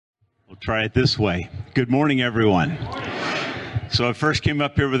Try it this way. Good morning, everyone. So I first came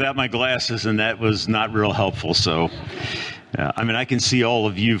up here without my glasses, and that was not real helpful. So, I can see all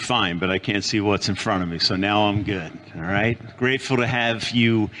of you fine, but I can't see what's in front of me. So now I'm good. All right. Grateful to have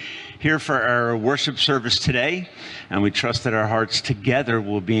you here for our worship service today, and we trust that our hearts together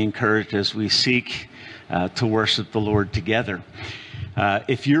will be encouraged as we seek to worship the Lord together.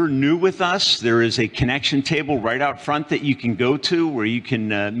 If you're new with us, there is a connection table right out front that you can go to where you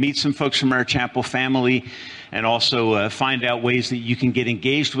can meet some folks from our chapel family and also find out ways that you can get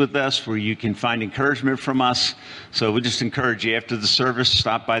engaged with us, where you can find encouragement from us. So we just encourage you after the service,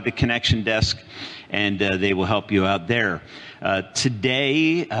 stop by the connection desk and they will help you out there.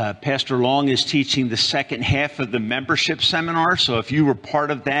 Today, Pastor Long is teaching the second half of the membership seminar. So if you were part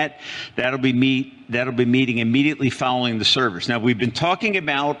of that, that'll be meeting immediately following the service. Now, we've been talking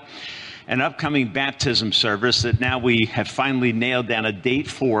about an upcoming baptism service that now we have finally nailed down a date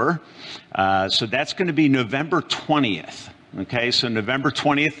for. So that's going to be November 20th. Okay, so November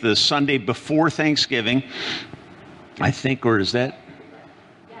 20th, the Sunday before Thanksgiving, I think, or is that?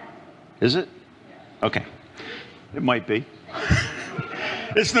 Is it? Okay. It might be.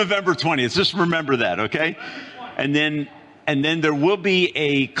 It's November 20th. Just remember that, okay? And then there will be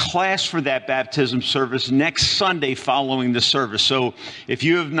a class for that baptism service next Sunday following the service. So if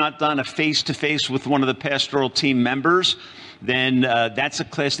you have not done a face-to-face with one of the pastoral team members, then that's a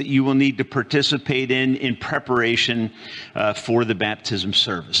class that you will need to participate in preparation for the baptism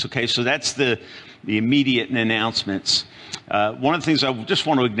service. Okay, so that's the immediate announcements. One of the things I just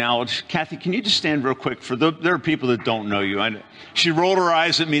want to acknowledge, Kathy, can you just stand real quick? There are people that don't know you. She rolled her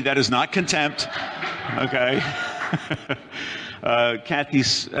eyes at me. That is not contempt. Okay.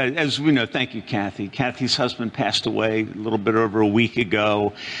 Kathy's, as we know, thank you, Kathy. Kathy's husband passed away a little bit over a week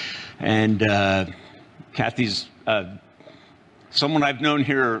ago. And Kathy's someone I've known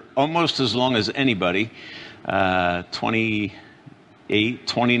here almost as long as anybody, 28,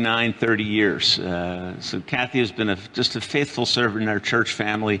 29, 30 years. So Kathy has been just a faithful servant in our church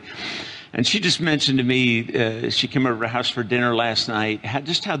family. And she just mentioned to me, she came over to our house for dinner last night,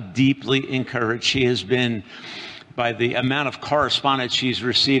 just how deeply encouraged she has been by the amount of correspondence she's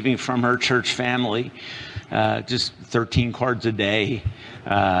receiving from her church family. Just 13 cards a day,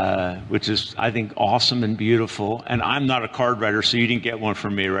 which is, I think, awesome and beautiful. And I'm not a card writer, so you didn't get one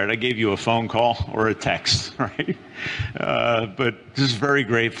from me, right? I gave you a phone call or a text, right? But just very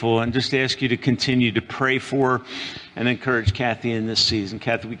grateful, and just ask you to continue to pray for and encourage Kathy in this season.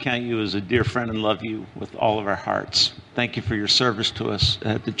 Kathy, we count you as a dear friend and love you with all of our hearts. Thank you for your service to us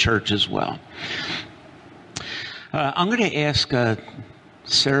at the church as well. I'm going to ask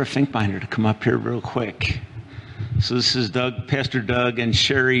Sarah Finkbeiner to come up here real quick. So this is Pastor Doug and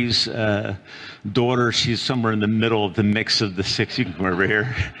Sherry's daughter. She's somewhere in the middle of the mix of the six. You can come over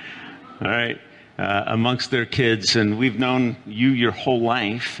here. All right. Amongst their kids. And we've known you your whole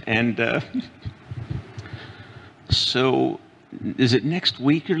life. And so is it next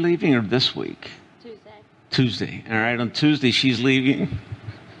week you're leaving or this week? Tuesday. All right. On Tuesday, she's leaving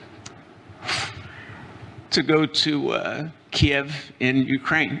to go to Kiev in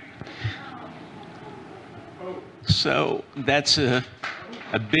Ukraine. So that's a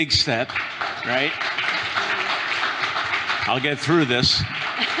big step, right? I'll get through this.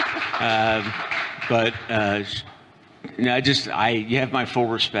 But you have my full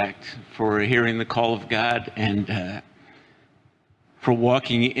respect for hearing the call of God and for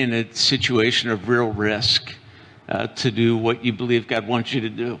walking in a situation of real risk to do what you believe God wants you to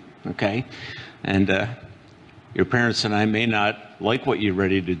do, okay? And your parents and I may not like what you're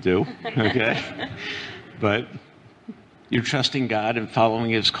ready to do, okay? But you're trusting God and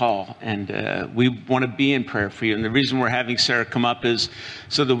following His call. And we want to be in prayer for you. And the reason we're having Sarah come up is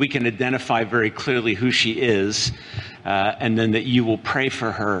so that we can identify very clearly who she is, and then that you will pray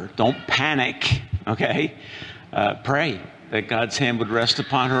for her. Don't panic, okay? Pray that God's hand would rest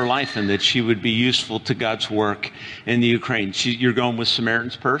upon her life and that she would be useful to God's work in the Ukraine. You're going with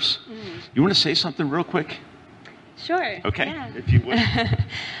Samaritan's Purse? Mm-hmm. You want to say something real quick? Sure. Okay, yeah. If you would.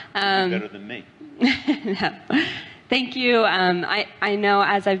 Better than me. No. Thank you. I know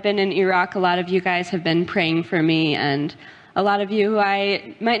as I've been in Iraq, a lot of you guys have been praying for me, and a lot of you who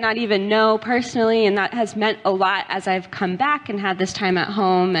I might not even know personally, and that has meant a lot as I've come back and had this time at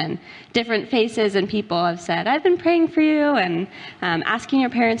home, and different faces and people have said, I've been praying for you, and asking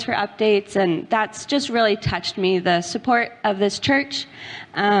your parents for updates, and that's just really touched me, the support of this church.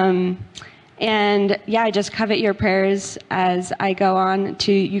 And yeah, I just covet your prayers as I go on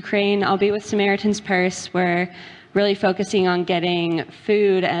to Ukraine. I'll be with Samaritan's Purse. We're really focusing on getting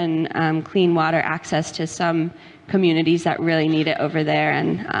food and clean water access to some communities that really need it over there.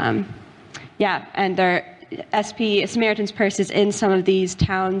 And and their Samaritan's Purse is in some of these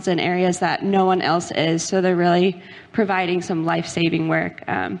towns and areas that no one else is. So they're really providing some life-saving work.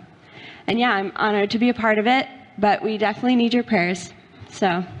 And I'm honored to be a part of it, but we definitely need your prayers.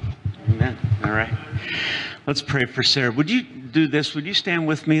 So. Amen. All right. Let's pray for Sarah. Would you do this? Would you stand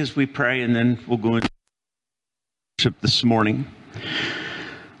with me as we pray, and then we'll go into worship this morning.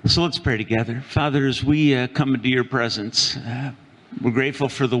 So let's pray together. Father, as we come into your presence, we're grateful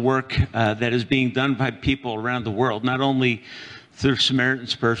for the work that is being done by people around the world, not only through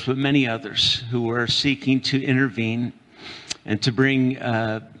Samaritan's Purse, but many others who are seeking to intervene and to bring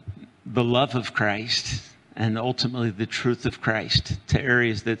the love of Christ and ultimately the truth of Christ to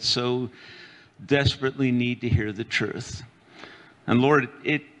areas that so desperately need to hear the truth. And Lord,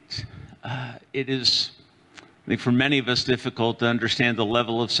 it is, I think, for many of us difficult to understand the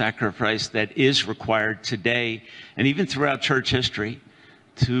level of sacrifice that is required today and even throughout church history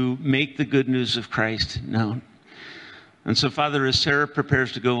to make the good news of Christ known. And so, Father, as Sarah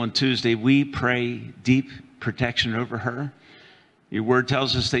prepares to go on Tuesday, we pray deep protection over her. Your word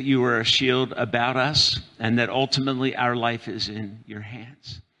tells us that you are a shield about us and that ultimately our life is in your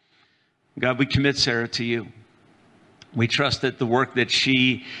hands. God, we commit Sarah to you. We trust that the work that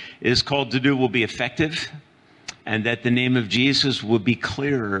she is called to do will be effective and that the name of Jesus will be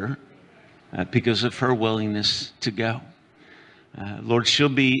clearer because of her willingness to go. Lord, she'll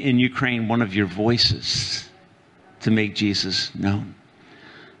be in Ukraine one of your voices to make Jesus known.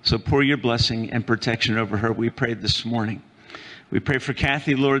 So pour your blessing and protection over her, we pray this morning. We pray for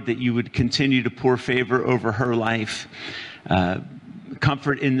Kathy, Lord, that you would continue to pour favor over her life,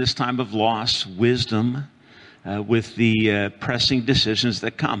 comfort in this time of loss, wisdom with the pressing decisions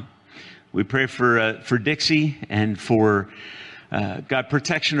that come. We pray for Dixie and for God,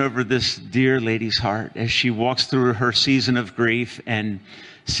 protection over this dear lady's heart as she walks through her season of grief and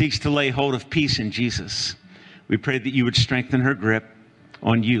seeks to lay hold of peace in Jesus. We pray that you would strengthen her grip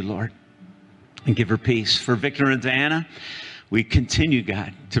on you, Lord, and give her peace. For Victor and Diana, we continue,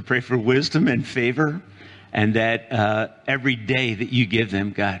 God, to pray for wisdom and favor, and that every day that you give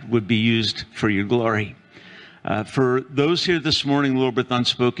them, God, would be used for your glory. For those here this morning, Lord, with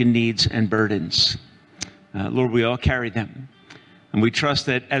unspoken needs and burdens, Lord, we all carry them. And we trust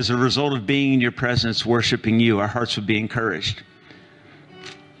that as a result of being in your presence, worshiping you, our hearts would be encouraged.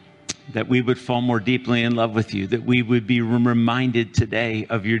 That we would fall more deeply in love with you. That we would be reminded today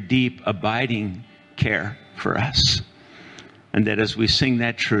of your deep, abiding care for us. And that as we sing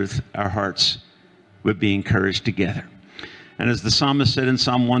that truth, our hearts would be encouraged together. And as the psalmist said in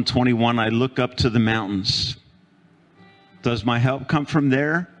Psalm 121, I look up to the mountains. Does my help come from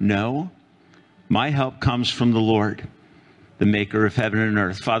there? No. My help comes from the Lord, the maker of heaven and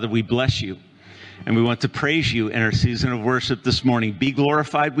earth. Father, we bless you, and we want to praise you in our season of worship this morning. Be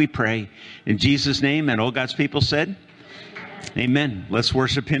glorified, we pray, in Jesus' name. And all God's people said, amen. Let's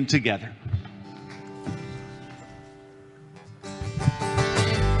worship him together.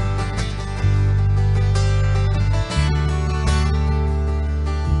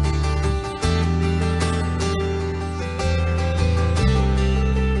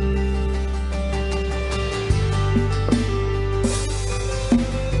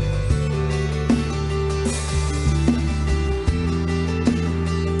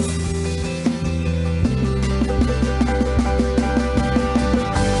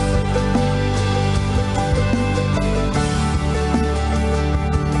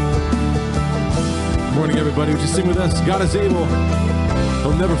 Sing with us. God is able.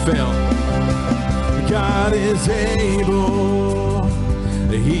 He'll never fail. God is able.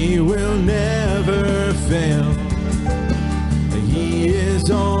 He will never fail. He is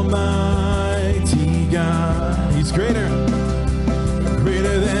Almighty God. He's greater.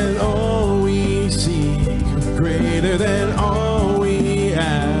 Greater than all we seek. Greater than all we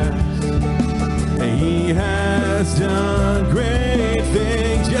ask. He has done great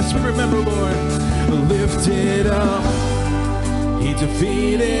things. Yes, we remember, Lord. Lifted up, he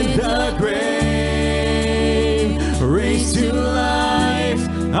defeated the grave, raised to life.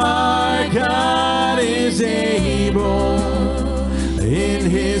 Our God is able. In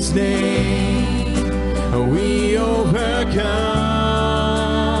his name we overcome.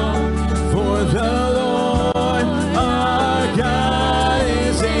 For the Lord our God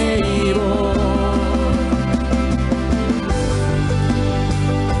is able.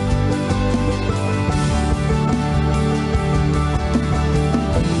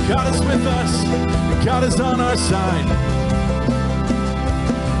 God is with us, God is on our side,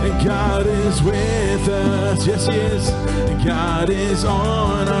 and God is with us, yes he is, and God is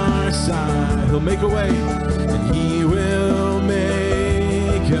on our side. He'll make a way, and he will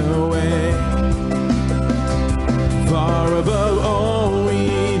make a way.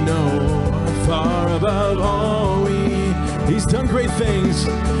 things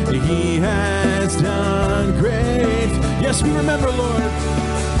he has done great. Yes, we remember, Lord.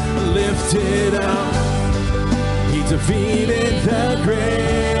 Lifted up, he defeated the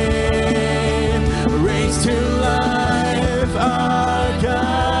grave, raised to life. Our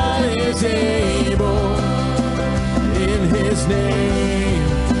God is able. In his name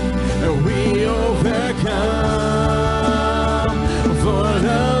we overcome. For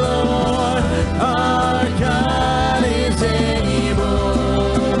the Lord our God is able.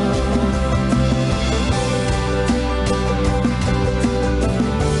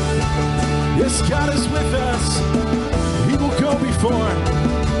 Yes, God is with us. He will go before.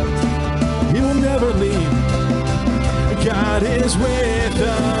 He will never leave. God is with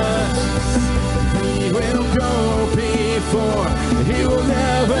us. He will go before. He will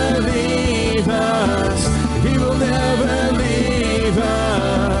never leave us. He will never leave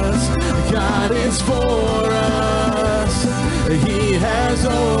us. God is for us. He has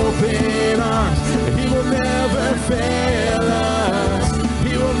open arms. He will never fail us.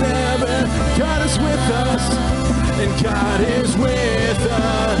 He will never. God is with us, and God is with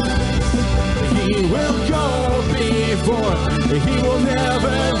us. He will go before. He will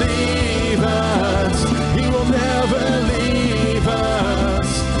never leave us. He will never leave us.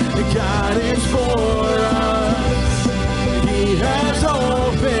 God is for us. He has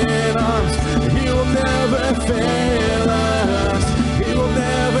open arms. He will never fail us. He will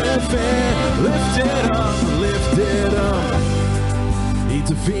never fail. Lift it up, lift it up. He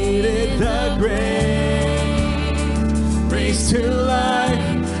defeated the grave, raised to life.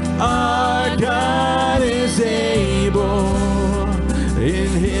 Our God is able. In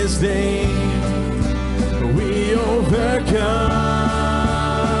his name we overcome.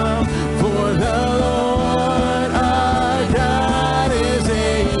 For the Lord our God is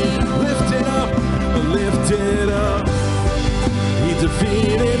able. Lift it up, lift it up. He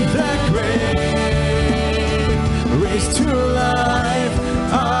defeated the grave, raised to life.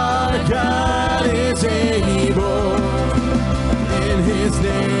 Our God is able. In his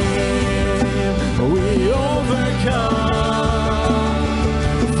name we overcome.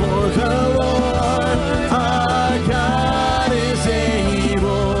 For the Lord our God is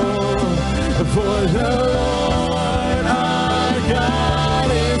able. For the Lord our God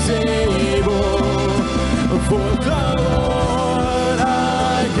is able. For the Lord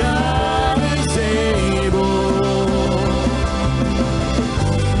our God is able.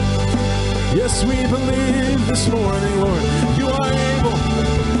 Yes, we believe this morning, Lord, you are able.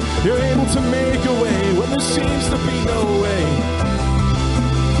 You're able to make a way when there seems to be no way.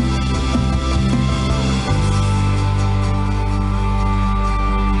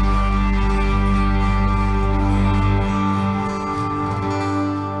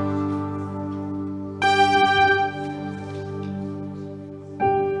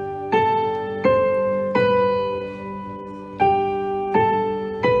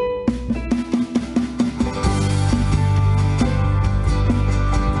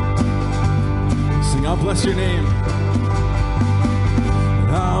 Bless your name.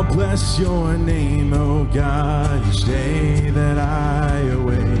 I'll bless your name, oh God, each day that I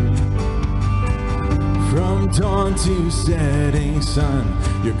await. From dawn to setting sun,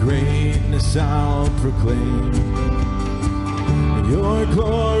 your greatness I'll proclaim. Your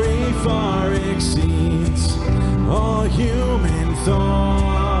glory far exceeds all human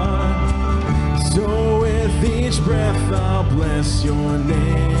thought. So with each breath I'll bless your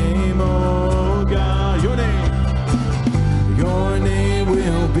name, oh God. Your name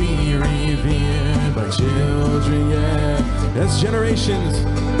will be revered by children, yeah. As generations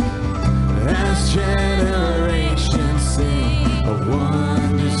sing of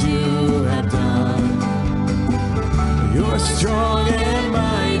wonders you have done. Your strong and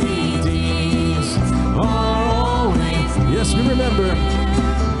mighty deeds are always, yes, we remember.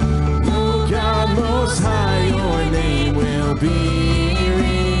 Oh God most high, your name will be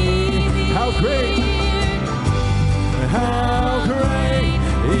revered. How great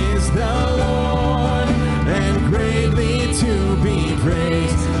is the Lord, and greatly to be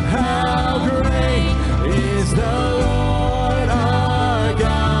praised. How great is the Lord our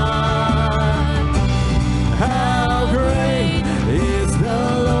God. How great is the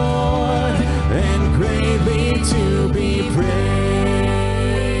Lord, and greatly to be praised.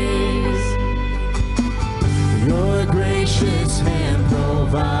 Your gracious hand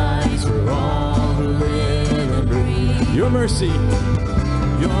provides for all who live and breathe. Your mercy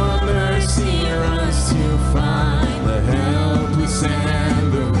runs to find the helpless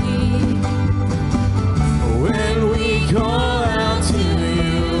and the weak. When we call out to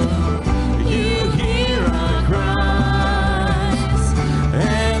you, you hear our cries.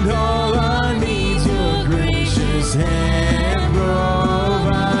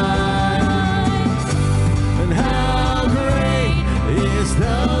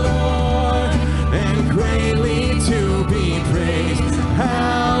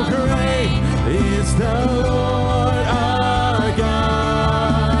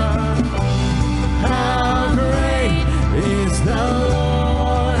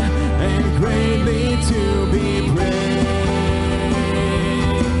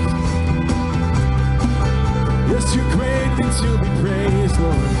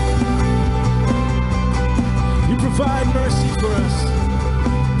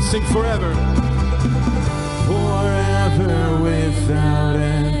 forever. Forever without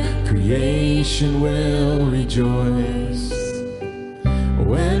end, creation will rejoice.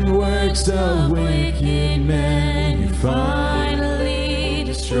 When works of wicked men you finally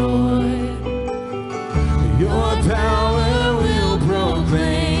destroy, your power will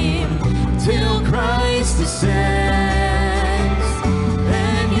proclaim till Christ descends,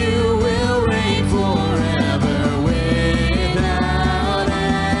 and you will reign forever without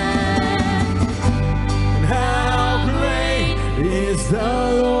end. And how great is the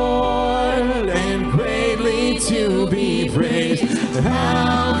Lord, and greatly to be praised.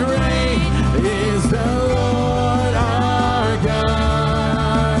 How great is the Lord our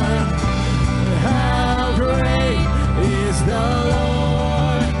God. How great is the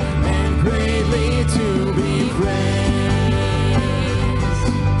Lord, and greatly to be praised.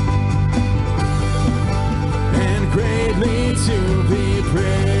 And greatly to be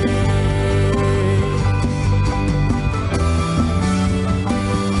praised.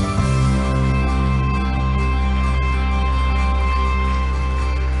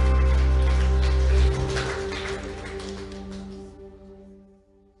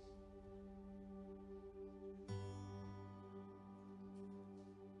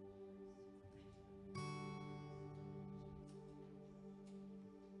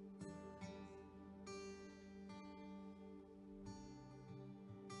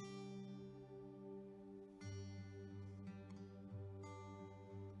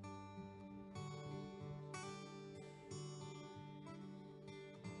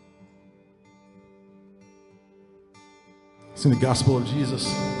 Sing the gospel of Jesus.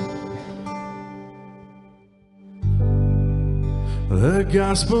 The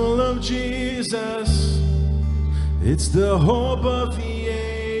gospel of Jesus, it's the hope of the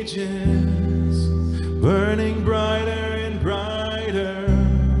ages, burning brighter and brighter,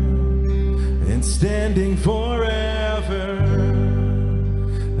 and standing forever.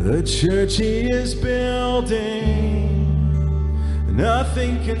 The church he is building,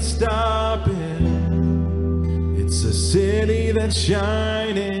 nothing can stop it. It's a city that's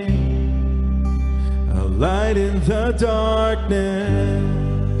shining, a light in the darkness.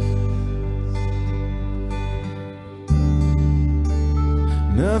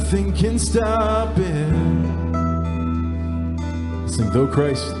 Nothing can stop it. Sing, though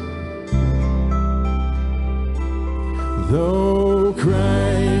Christ. Though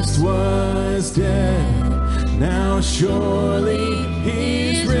Christ was dead, now surely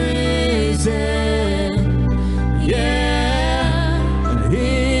he's risen. Yeah, and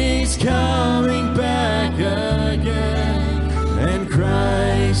he's coming back again, and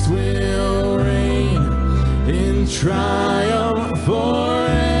Christ will reign in triumph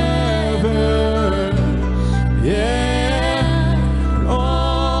forever. Yeah, and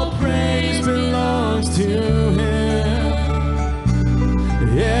all praise belongs to him.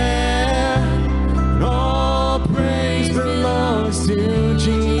 Yeah, and all praise belongs to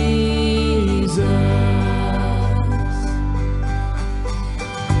Jesus.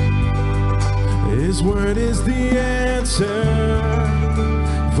 His word is the answer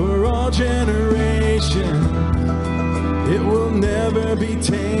for all generations. It will never be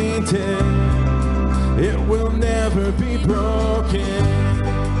tainted. It will never be broken.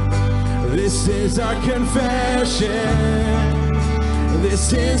 This is our confession.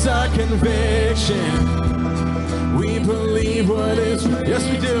 This is our conviction. We believe what is, yes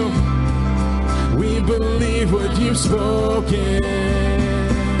we do. We believe what you've spoken.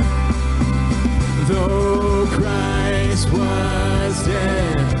 Though Christ was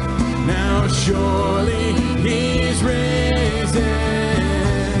dead, now surely he's risen.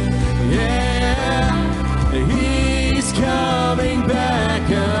 Yeah, he's coming back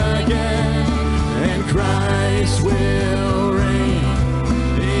again, and Christ will reign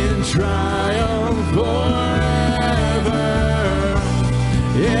in triumph forever.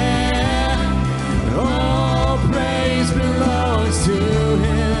 Yeah, all praise belongs to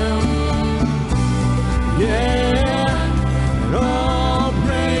him. Yeah, and all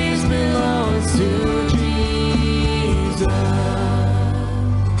praise belongs to Jesus.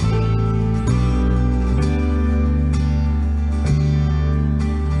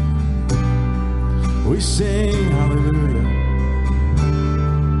 We sing hallelujah.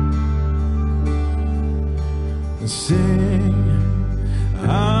 Sing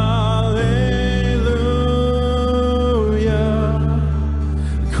hallelujah.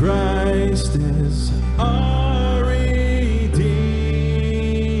 Christ is our Redeemer,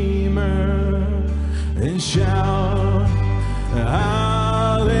 and shout hallelujah.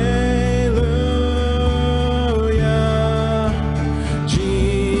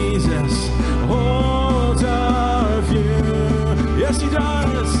 Jesus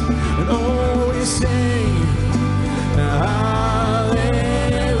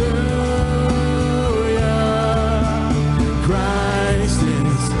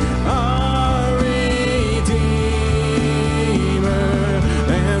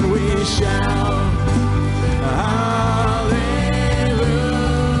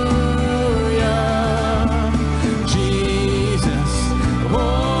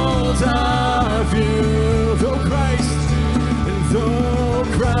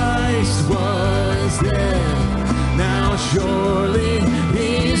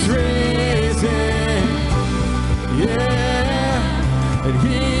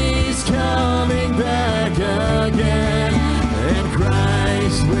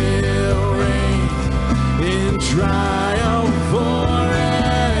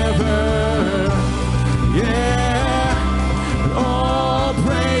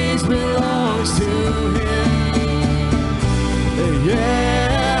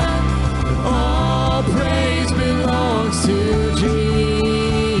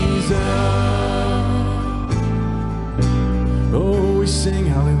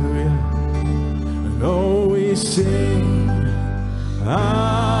sing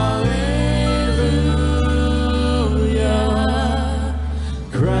hallelujah.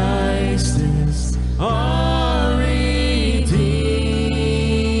 Christ is our Redeemer,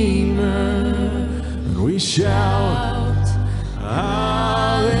 and we shout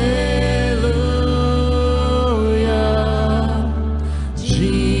hallelujah.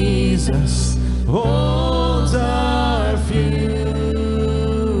 Jesus holds our future.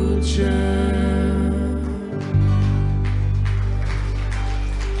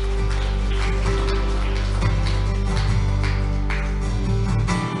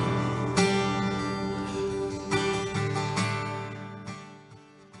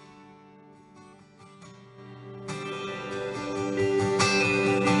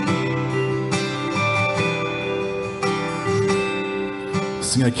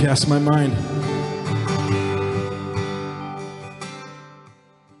 Sing, I cast my mind.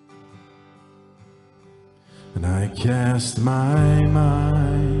 And I cast my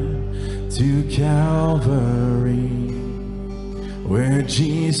mind to Calvary, where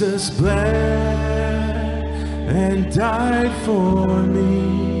Jesus bled and died for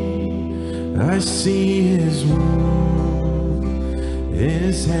me. I see his wound,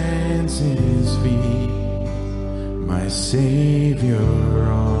 his hands, his feet, my Savior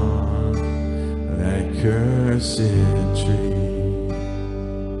on that cursed tree.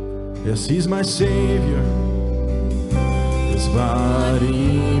 Yes, he's my Savior. His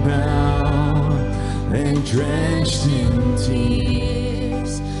body bound and drenched in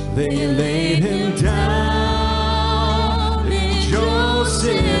tears, they laid him down in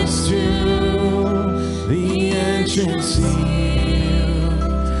Joseph's tomb, the entrance sealed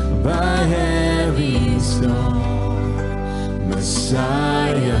by heavy stone.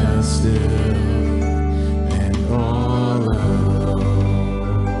 Messiah still and all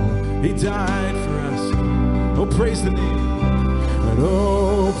alone. He died for us. Oh, praise the name. And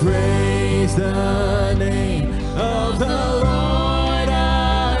oh, praise the name of the Lord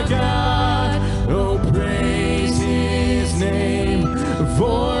our God. Oh, praise his name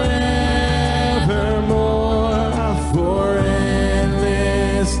forevermore. For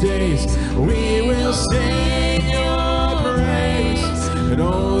endless days we will sing your praise. And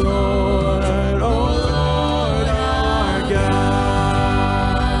oh Lord our God.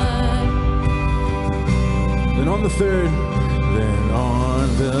 Then on the third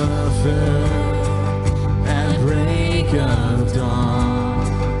at break of dawn,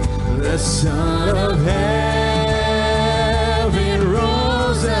 the Son of Heaven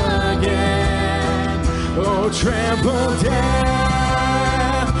rose again. Oh, trample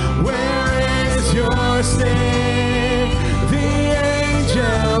death, where is your sting? The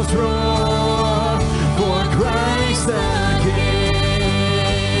angels roar for Christ the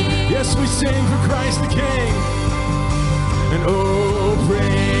King. Yes, we sing for Christ the King. And oh,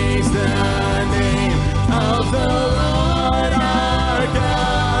 praise the name of the Lord our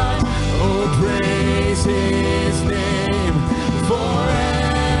God. Oh, praise his name forevermore.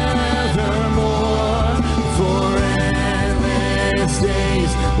 For endless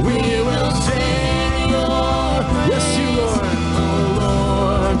days we will sing your, yes, you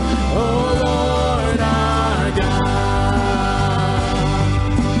Lord, oh Lord our God.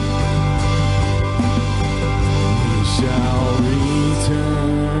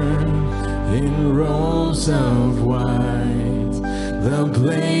 In robes of white, the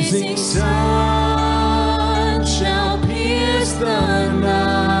blazing sun shall pierce the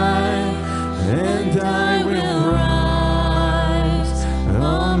night, and I will rise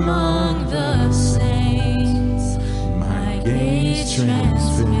among the saints, my gaze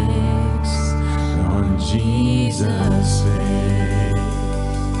transfixed on Jesus' face.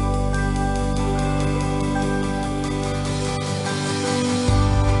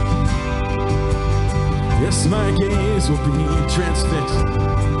 Yes, my gaze will be transfixed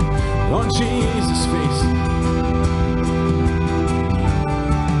on Jesus' face.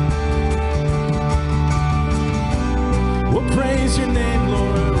 We'll praise your name,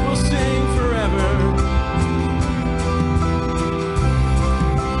 Lord. We'll sing forever.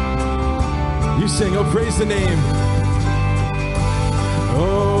 You sing, oh, praise the name.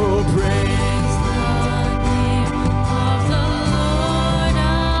 Oh, praise.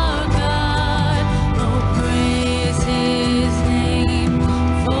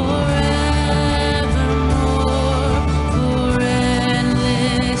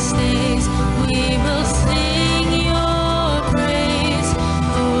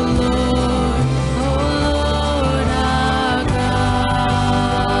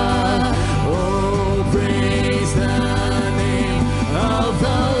 Praise the name of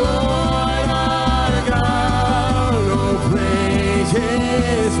the Lord.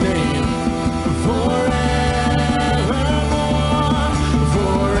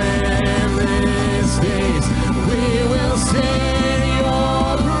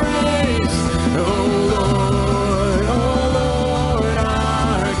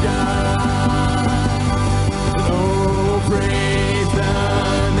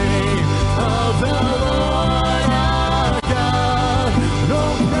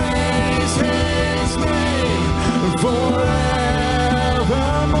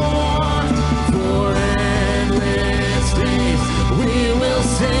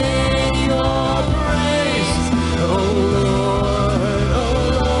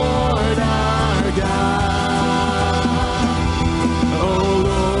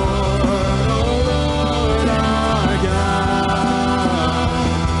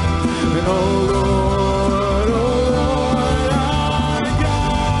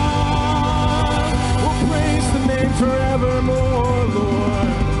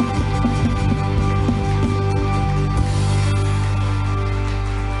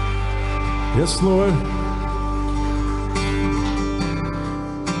 Yes, Lord.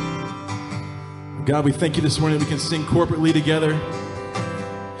 God, we thank you this morning we can sing corporately together.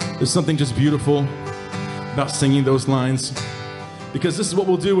 There's something just beautiful about singing those lines. Because this is what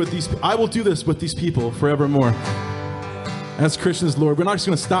we'll do with these. I will do this with these people forevermore. As Christians, Lord, we're not just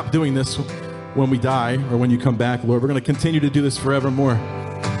going to stop doing this when we die or when you come back, Lord. We're going to continue to do this forevermore.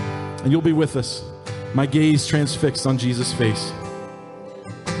 And you'll be with us. My gaze transfixed on Jesus' face.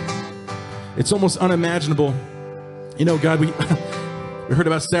 It's almost unimaginable. You know, God, we heard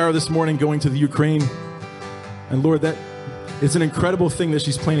about Sarah this morning going to the Ukraine. And Lord, that is an incredible thing that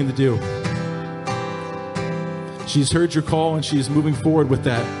she's planning to do. She's heard your call and she is moving forward with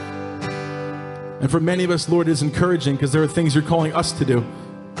that. And for many of us, Lord, it is encouraging because there are things you're calling us to do.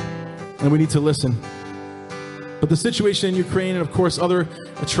 And we need to listen. But the situation in Ukraine and, of course, other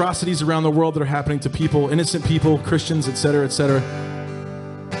atrocities around the world that are happening to people, innocent people, Christians, etc., etc.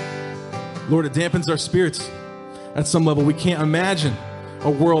 Lord, it dampens our spirits at some level. We can't imagine a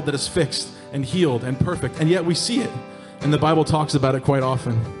world that is fixed and healed and perfect, and yet we see it. And the Bible talks about it quite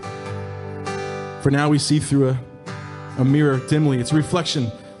often. For now we see through a mirror dimly. It's a reflection.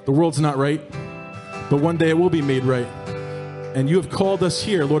 The world's not right, but one day it will be made right. And you have called us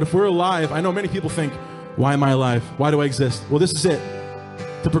here. Lord, if we're alive, I know many people think, why am I alive? Why do I exist? Well, this is it.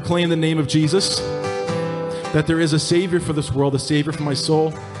 To proclaim the name of Jesus, that there is a Savior for this world, a Savior for my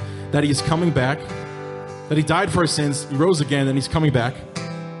soul, that He is coming back, that He died for our sins, He rose again, and He's coming back.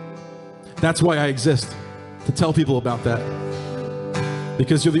 That's why I exist, to tell people about that.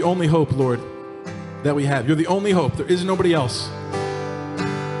 Because you're the only hope, Lord, that we have. You're the only hope. There is nobody else.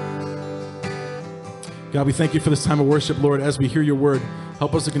 God, we thank you for this time of worship, Lord. As we hear your word,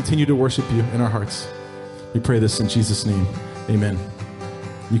 help us to continue to worship you in our hearts. We pray this in Jesus' name. Amen.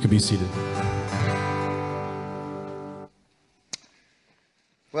 You can be seated.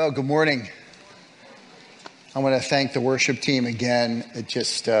 Well, good morning. I want to thank the worship team again. It's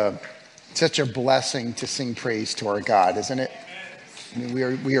just such a blessing to sing praise to our God, isn't it? I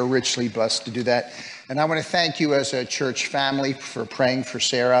mean, we are richly blessed to do that. And I want to thank you as a church family for praying for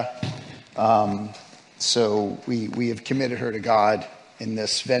Sarah. So we have committed her to God in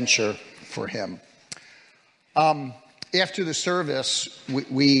this venture for Him. After the service,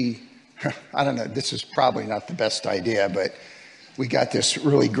 we I don't know, this is probably not the best idea, but we got this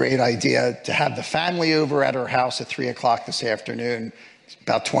really great idea to have the family over at our house at 3 o'clock this afternoon. It's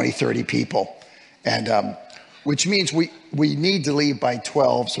about 20, 30 people. And which means we need to leave by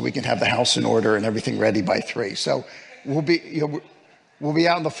 12 so we can have the house in order and everything ready by 3. So we'll be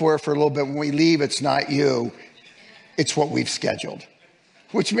out on the floor for a little bit. When we leave, it's not you. It's what we've scheduled.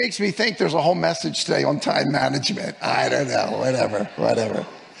 Which makes me think there's a whole message today on time management. I don't know, whatever.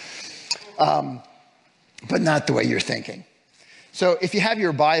 But not the way you're thinking. So if you have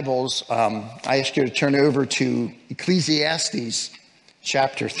your Bibles, I ask you to turn over to Ecclesiastes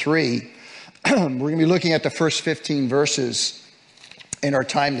chapter 3. We're going to be looking at the first 15 verses in our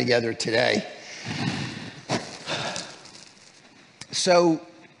time together today. So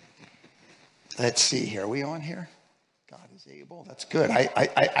let's see here. Are we on here? God is able. That's good. I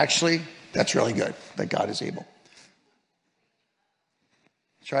actually, that's really good that God is able.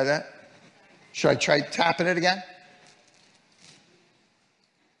 Try that. Should I try tapping it again?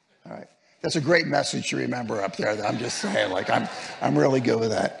 All right. That's a great message to remember up there. I'm just saying, like, I'm really good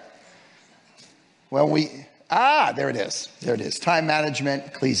with that. Well, there it is. There it is. Time management,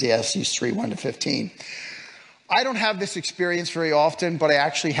 Ecclesiastes 3, 1-15. I don't have this experience very often, but I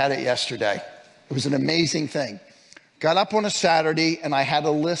actually had it yesterday. It was an amazing thing. Got up on a Saturday, and I had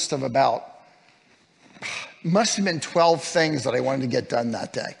a list of about, must have been 12 things that I wanted to get done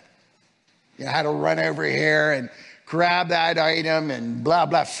that day. You know, I had to run over here and grab that item and blah,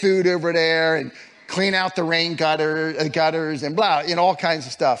 blah, food over there and clean out the rain gutters and blah, you know, all kinds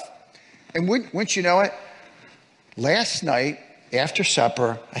of stuff. And wouldn't you know it, last night after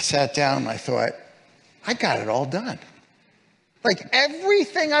supper, I sat down and I thought, I got it all done. Like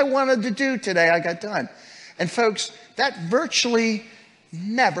everything I wanted to do today, I got done. And folks, that virtually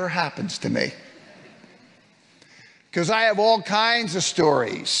never happens to me. Because I have all kinds of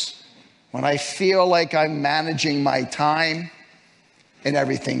stories when I feel like I'm managing my time and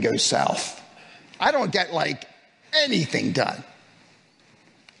everything goes south. I don't get like anything done.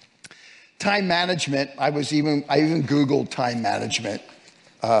 Time management, I even Googled time management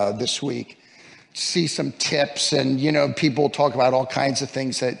this week to see some tips, and you know, people talk about all kinds of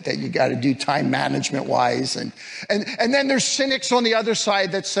things that you got to do time management wise, and then there's cynics on the other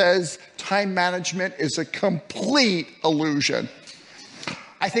side that says time management is a complete illusion.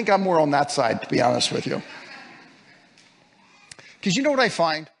 I think I'm more on that side, to be honest with you. Because you know what I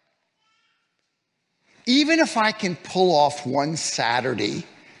find? even if I can pull off one Saturday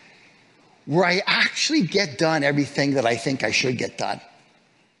where I actually get done everything that I think I should get done,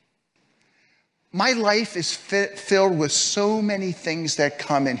 my life is filled with so many things that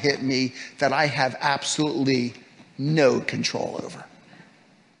come and hit me that I have absolutely no control over.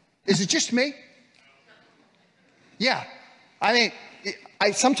 Is it just me? Yeah. I mean,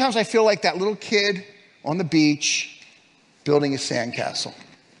 sometimes I feel like that little kid on the beach building a sandcastle.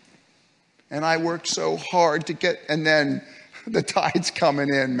 And I worked so hard to get, and then the tide's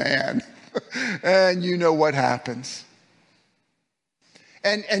coming in, man. And you know what happens.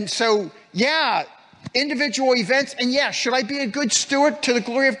 And so, yeah, individual events, and yeah, should I be a good steward to the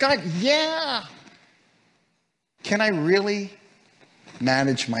glory of God? Yeah. Can I really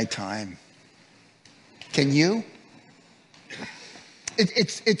manage my time? Can you?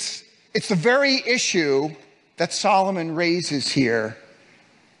 It's the very issue that Solomon raises here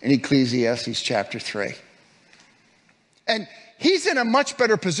in Ecclesiastes chapter 3. And he's in a much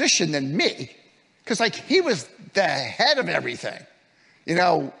better position than me, because like he was the head of everything. You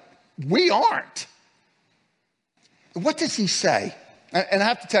know, we aren't. What does he say? And I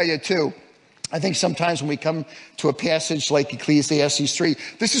have to tell you too, I think sometimes when we come to a passage like Ecclesiastes 3,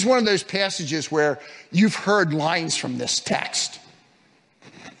 this is one of those passages where you've heard lines from this text.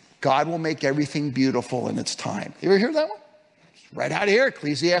 God will make everything beautiful in its time. You ever hear that one? It's right out of here,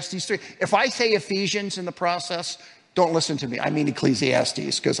 Ecclesiastes 3. If I say Ephesians in the process, don't listen to me. I mean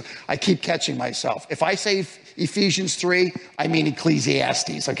Ecclesiastes, because I keep catching myself. If I say Ephesians 3, I mean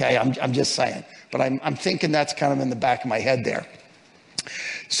Ecclesiastes, okay? I'm just saying. But I'm thinking that's kind of in the back of my head there.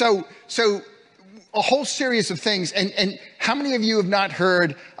 So a whole series of things. And how many of you have not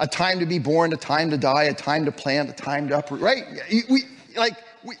heard a time to be born, a time to die, a time to plant, a time to uproot, right?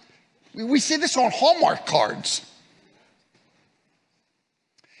 We see this on Hallmark cards.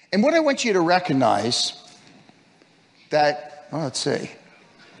 And what I want you to recognize that, let's see.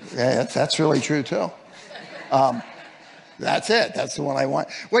 Yeah, that's really true too. That's it. That's the one I want.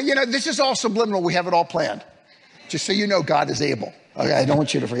 Well, you know, this is all subliminal. We have it all planned. Just so you know, God is able. Okay, I don't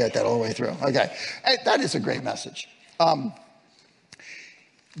want you to forget that all the way through. Okay, that is a great message.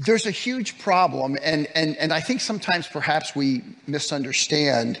 There's a huge problem, and I think sometimes perhaps we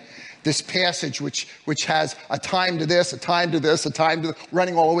misunderstand this passage, which has a time to this, a time to this, a time to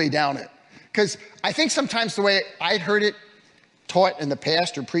running all the way down it. Because I think sometimes the way I'd heard it taught in the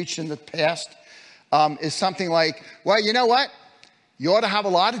past or preached in the past is something like, well, you know what? You ought to have a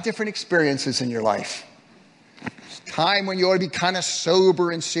lot of different experiences in your life. There's time when you ought to be kind of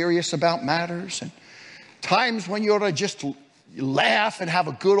sober and serious about matters, and times when you ought to just laugh and have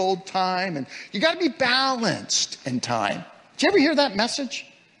a good old time, and you got to be balanced in time. Did you ever hear that message?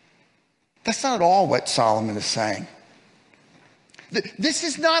 That's not at all what Solomon is saying. This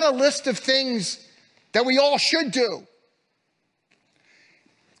is not a list of things that we all should do.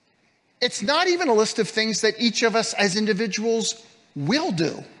 It's not even a list of things that each of us as individuals will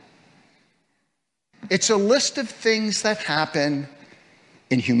do. It's a list of things that happen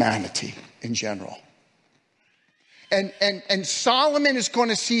in humanity in general. And Solomon is going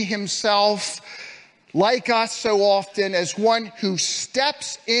to see himself, like us so often, as one who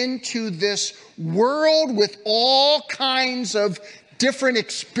steps into this world with all kinds of different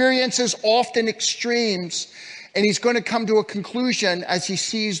experiences, often extremes. And he's going to come to a conclusion as he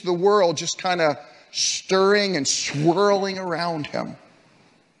sees the world just kind of stirring and swirling around him.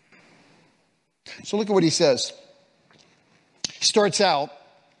 So look at what he says. He starts out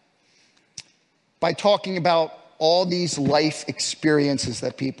by talking about all these life experiences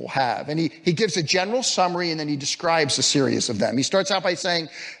that people have. And he gives a general summary, and then he describes a series of them. He starts out by saying,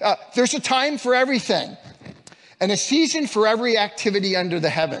 there's a time for everything and a season for every activity under the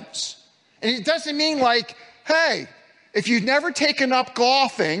heavens. And it doesn't mean like, hey, if you've never taken up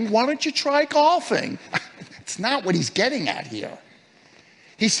golfing, why don't you try golfing? It's not what he's getting at here.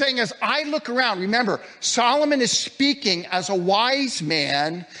 He's saying, as I look around, remember, Solomon is speaking as a wise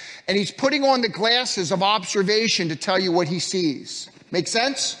man, and he's putting on the glasses of observation to tell you what he sees. Make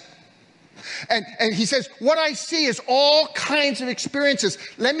sense? And he says, what I see is all kinds of experiences.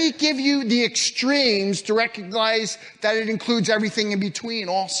 Let me give you the extremes to recognize that it includes everything in between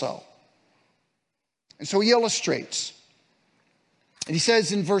also. And so he illustrates. And he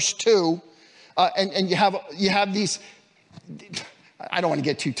says in verse 2, and you have these, I don't want to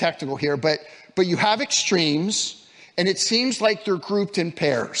get too technical here, but you have extremes, and it seems like they're grouped in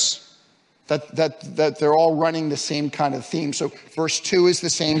pairs, that they're all running the same kind of theme. So verse 2 is the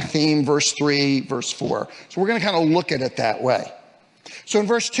same theme, verse 3, verse 4. So we're going to kind of look at it that way. So in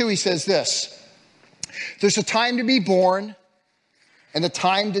verse 2 he says this, there's a time to be born and a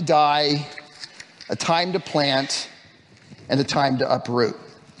time to die, a time to plant, and a time to uproot.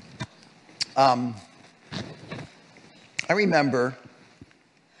 I remember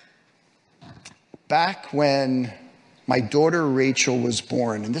back when my daughter Rachel was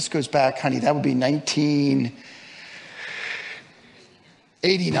born, and this goes back, honey, that would be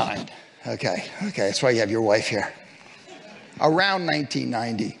 1989. Okay, that's why you have your wife here. Around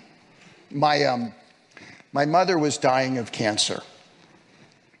 1990, my mother was dying of cancer.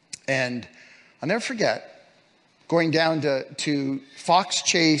 And I'll never forget going down to Fox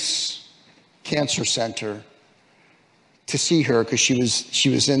Chase Cancer Center to see her because she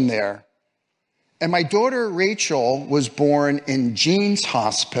was in there. And my daughter Rachel was born in Jean's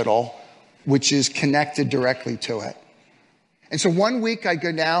Hospital, which is connected directly to it. And so one week I'd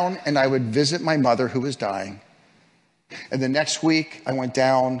go down and I would visit my mother who was dying. And the next week I went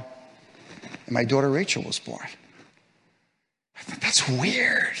down and my daughter Rachel was born. I thought, that's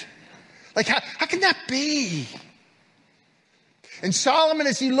weird. Like, how can that be? And Solomon,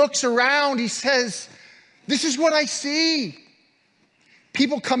 as he looks around, he says, this is what I see.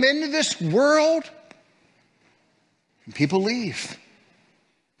 People come into this world and people leave.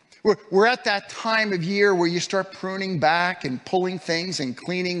 We're at that time of year where you start pruning back and pulling things and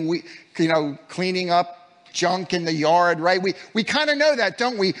cleaning up junk in the yard, right? We kind of know that,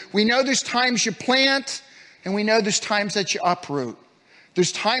 don't we? We know there's times you plant and we know there's times that you uproot.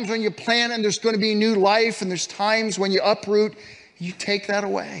 There's times when you plant and there's going to be new life, and there's times when you uproot and you take that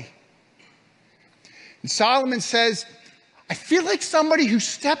away. And Solomon says, I feel like somebody who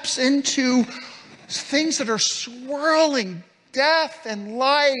steps into things that are swirling death and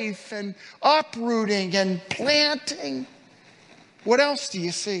life and uprooting and planting. What else do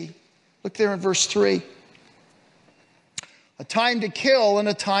you see? Look there in verse 3. A time to kill and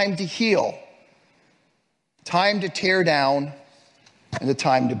a time to heal. Time to tear down and a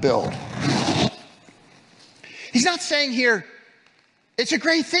time to build. He's not saying here, it's a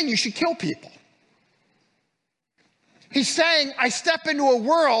great thing, you should kill people. He's saying, I step into a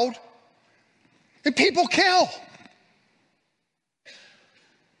world and people kill.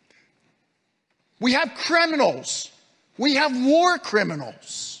 We have criminals. We have war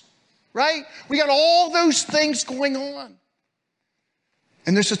criminals, right? We got all those things going on.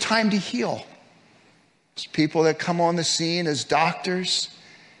 And there's a time to heal. There's people that come on the scene as doctors,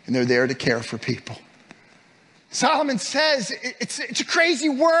 and they're there to care for people. Solomon says it's a crazy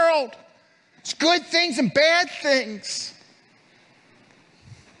world. It's good things and bad things.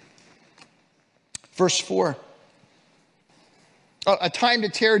 Verse 4. A time to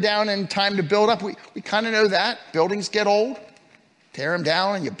tear down and time to build up. We kind of know that. Buildings get old. Tear them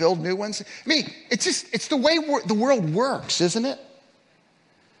down and you build new ones. I mean, it's the way the world works, isn't it?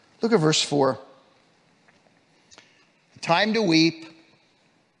 Look at verse 4. A time to weep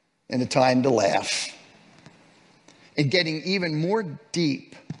and a time to laugh. And getting even more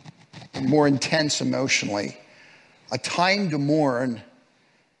deep and more intense emotionally. A time to mourn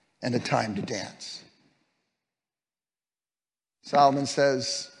and a time to dance. Solomon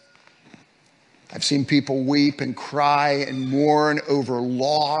says, I've seen people weep and cry and mourn over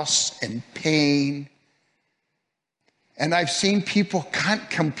loss and pain. And I've seen people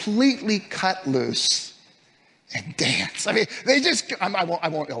completely cut loose and dance. I mean, they just, I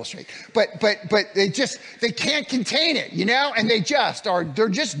won't illustrate, but they can't contain it, you know, and they're just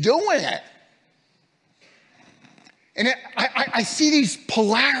doing it. And I see these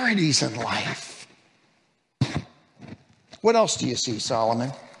polarities in life. What else do you see,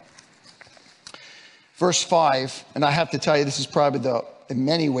 Solomon? Verse 5, and I have to tell you, this is probably in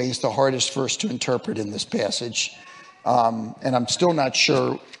many ways, the hardest verse to interpret in this passage. And I'm still not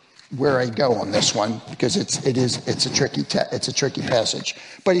sure where I go on this one because it's a tricky passage.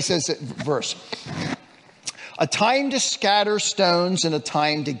 But he says, verse, a time to scatter stones and a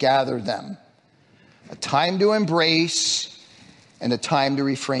time to gather them, a time to embrace and a time to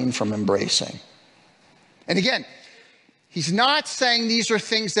refrain from embracing. And again, he's not saying these are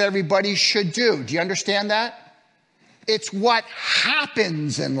things that everybody should do. Do you understand that? It's what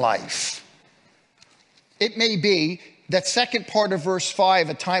happens in life. It may be that second part of verse 5,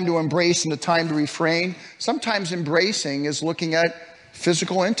 a time to embrace and a time to refrain. Sometimes embracing is looking at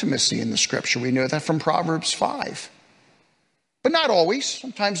physical intimacy in the scripture. We know that from Proverbs 5. But not always.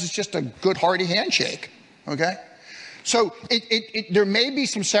 Sometimes it's just a good hearty handshake. Okay? So there may be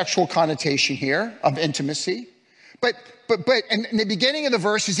some sexual connotation here of intimacy. But in the beginning of the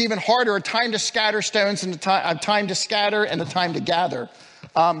verse is even harder, a time to scatter stones and a time to scatter and a time to gather.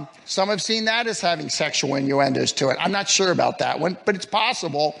 Some have seen that as having sexual innuendos to it. I'm not sure about that one, but it's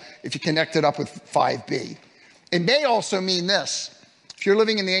possible if you connect it up with 5b. It may also mean this. If you're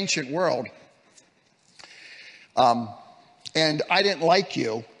living in the ancient world, and I didn't like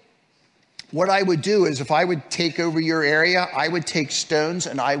you, what I would do is if I would take over your area, I would take stones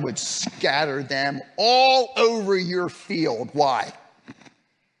and I would scatter them all over your field. Why?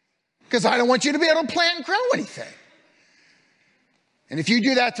 Because I don't want you to be able to plant and grow anything. And if you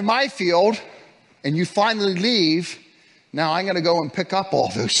do that to my field and you finally leave, now I'm going to go and pick up all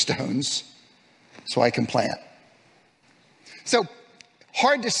those stones so I can plant. So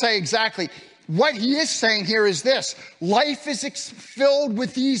hard to say exactly. What he is saying here is this: life is filled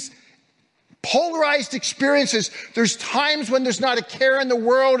with these polarized experiences. There's times when there's not a care in the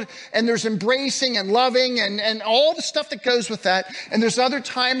world and there's embracing and loving and all the stuff that goes with that. And there's other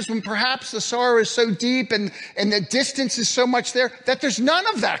times when perhaps the sorrow is so deep and the distance is so much there that there's none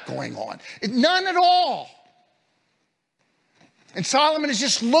of that going on. None at all. And Solomon is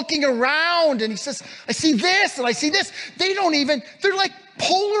just looking around and he says, I see this and I see this. They're like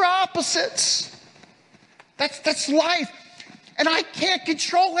polar opposites. That's life. And I can't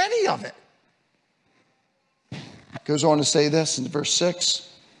control any of it. Goes on to say this in verse 6.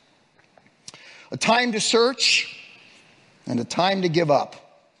 A time to search and a time to give up.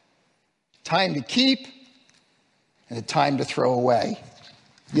 A time to keep and a time to throw away.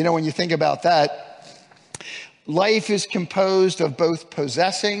 You know, when you think about that, life is composed of both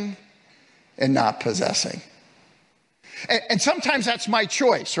possessing and not possessing. And sometimes that's my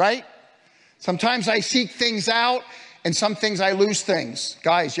choice, right? Sometimes I seek things out and some things I lose things.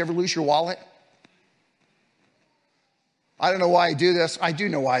 Guys, you ever lose your wallet? I don't know why I do this. I do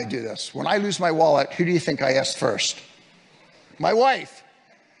know why I do this. When I lose my wallet, who do you think I ask first? My wife.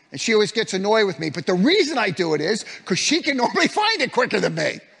 And she always gets annoyed with me. But the reason I do it is because she can normally find it quicker than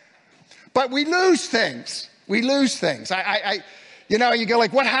me. But we lose things. We lose things. You go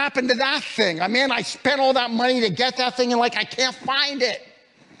like, what happened to that thing? I spent all that money to get that thing and I can't find it.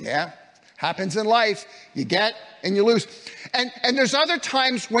 Yeah, happens in life. You get and you lose. And there's other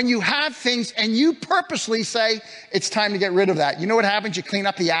times when you have things and you purposely say, it's time to get rid of that. You know what happens? You clean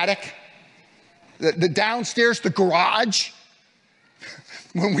up the attic, the downstairs, the garage.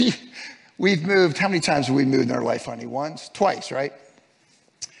 When we've moved, how many times have we moved in our life, honey? Once? Twice, right?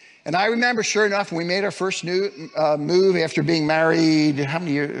 And I remember, sure enough, when we made our first move after being married, how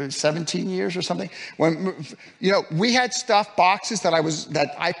many years? 17 years or something. When we had stuff, boxes that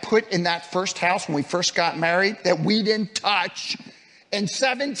I put in that first house when we first got married that we didn't touch in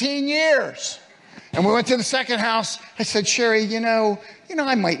 17 years. And we went to the second house. I said, Sherry,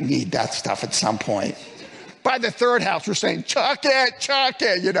 I might need that stuff at some point. By the third house, we're saying, chuck it.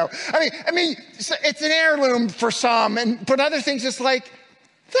 I mean, it's an heirloom for some, but other things, it's like,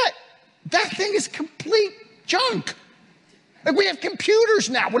 that thing is complete junk. Like, we have computers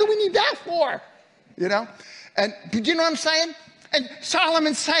now. What do we need that for? And do you know what I'm saying? And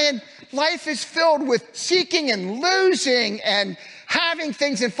Solomon's saying life is filled with seeking and losing and having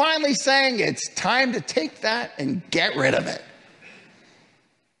things and finally saying it's time to take that and get rid of it.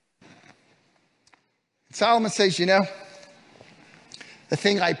 Solomon says, the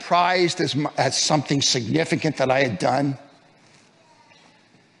thing I prized as something significant that I had done,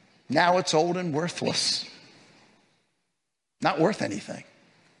 now it's old and worthless. Not worth anything.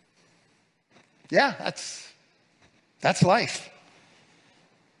 Yeah, that's life.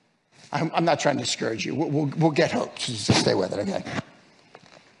 I'm not trying to discourage you. We'll get hope. Just stay with it, okay?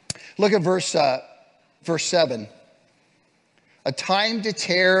 Look at verse 7. A time to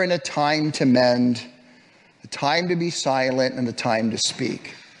tear and a time to mend, a time to be silent and a time to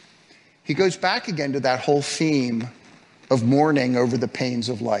speak. He goes back again to that whole theme of mourning over the pains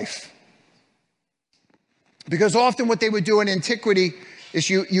of life. Because often what they would do in antiquity is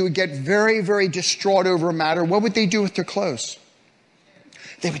you would get very, very distraught over a matter. What would they do with their clothes?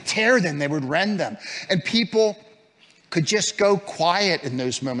 They would tear them. They would rend them. And people could just go quiet in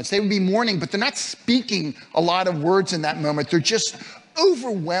those moments. They would be mourning, but they're not speaking a lot of words in that moment. They're just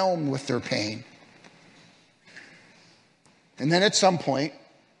overwhelmed with their pain. And then at some point,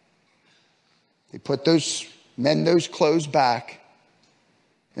 they mend those clothes back,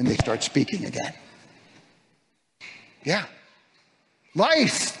 and they start speaking again. Yeah.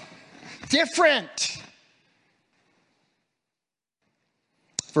 Life. Different.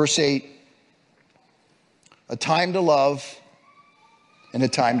 Verse 8. A time to love and a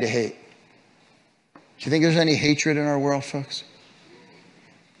time to hate. Do you think there's any hatred in our world, folks?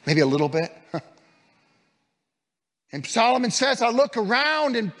 Maybe a little bit. And Solomon says, I look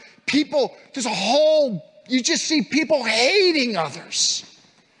around and people, you just see people hating others.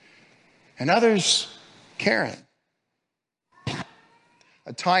 And others caring.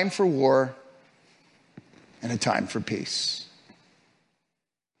 A time for war and a time for peace.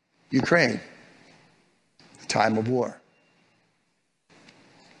 Ukraine. A time of war.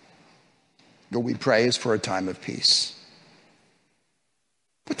 What we pray is for a time of peace.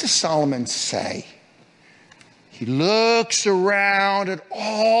 What does Solomon say? He looks around at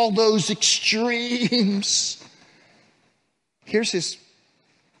all those extremes. Here's his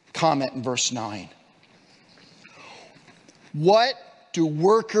comment in verse 9. What do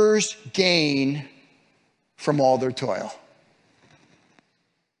workers gain from all their toil?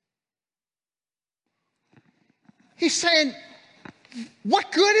 He's saying,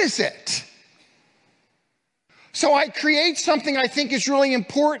 what good is it? So I create something I think is really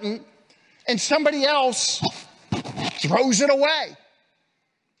important, and somebody else throws it away.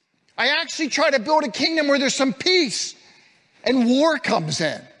 I actually try to build a kingdom where there's some peace, and war comes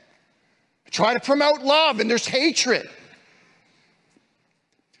in. I try to promote love, and there's hatred.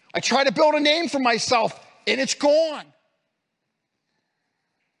 I try to build a name for myself, and it's gone.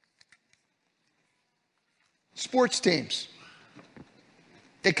 Sports teams,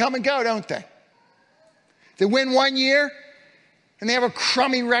 they come and go, don't they? They win one year, and they have a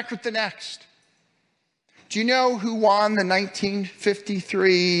crummy record the next. Do you know who won the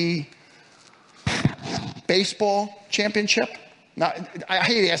 1953 baseball championship? Now, I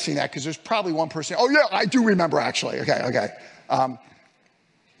hate asking that because there's probably one person. Oh, yeah, I do remember, actually. Okay.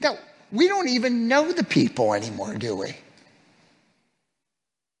 No, we don't even know the people anymore, do we?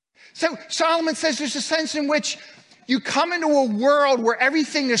 So Solomon says there's a sense in which you come into a world where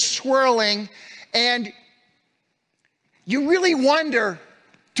everything is swirling, and you really wonder,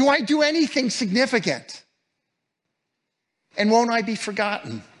 do I do anything significant? And won't I be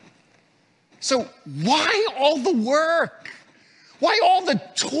forgotten? So why all the work? Why all the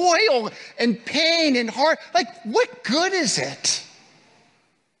toil and pain and heart? Like, what good is it?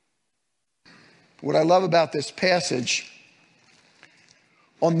 What I love about this passage,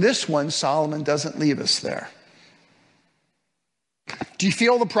 on this one, Solomon doesn't leave us there. Do you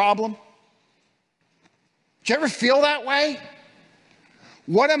feel the problem? Do you ever feel that way?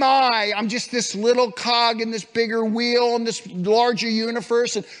 What am I? I'm just this little cog in this bigger wheel in this larger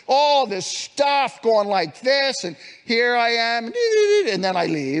universe, and all this stuff going like this, and here I am, and then I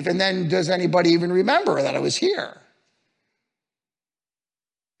leave, and then does anybody even remember that I was here?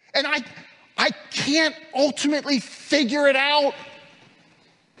 And I can't ultimately figure it out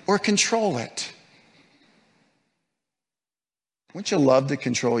or control it. Wouldn't you love to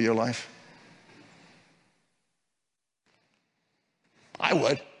control your life? I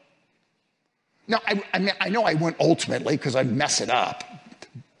would. Now, I know I wouldn't ultimately because I'd mess it up.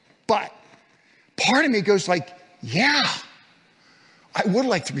 But part of me goes like, yeah, I would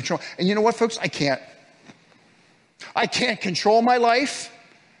like to control. And you know what, folks? I can't. I can't control my life.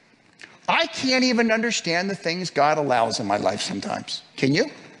 I can't even understand the things God allows in my life sometimes. Can you?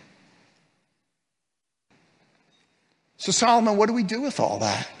 So Solomon, what do we do with all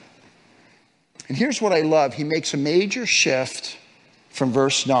that? And here's what I love. He makes a major shift from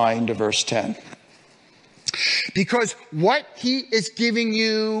verse 9 to verse 10. Because what he is giving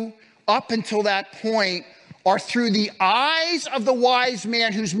you up until that point are through the eyes of the wise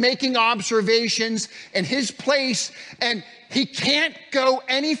man who's making observations in his place, and he can't go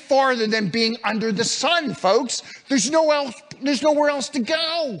any farther than being under the sun, folks. There's nowhere else to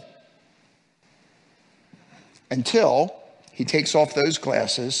go. Until he takes off those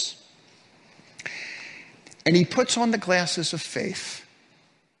glasses and he puts on the glasses of faith.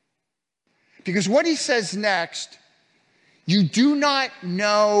 Because what he says next, you do not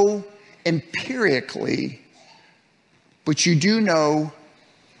know empirically, but you do know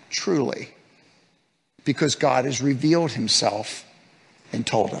truly. Because God has revealed himself and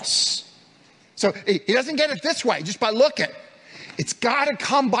told us. So he doesn't get it this way, just by looking. It's got to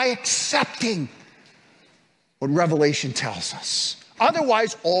come by accepting what Revelation tells us.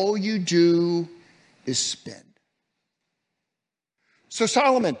 Otherwise, all you do is spin. So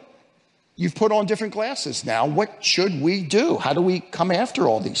Solomon, you've put on different glasses now. What should we do? How do we come after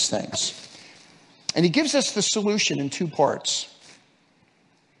all these things? And he gives us the solution in two parts.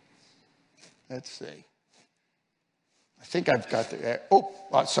 Let's see. I think I've got the...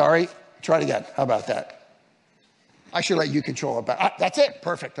 sorry. Try it again. How about that? I should let you control it. But that's it.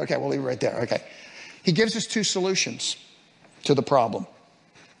 Perfect. Okay, we'll leave it right there. Okay. He gives us two solutions to the problem.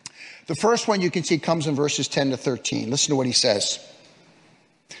 The first one you can see comes in verses 10 to 13. Listen to what he says.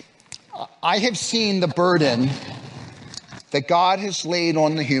 I have seen the burden that God has laid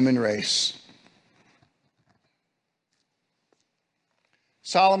on the human race.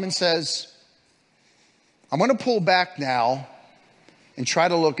 Solomon says, I'm going to pull back now and try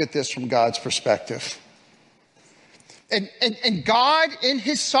to look at this from God's perspective. And God, in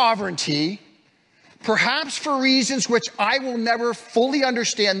his sovereignty, perhaps for reasons which I will never fully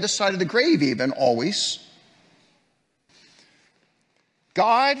understand this side of the grave even, always,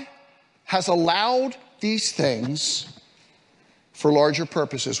 God has allowed these things for larger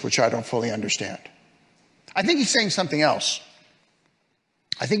purposes which I don't fully understand. I think he's saying something else.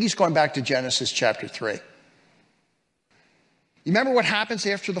 I think he's going back to Genesis chapter 3. You remember what happens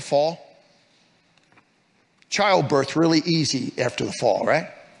after the fall? Childbirth really easy after the fall, right?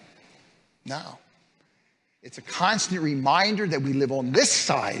 No. It's a constant reminder that we live on this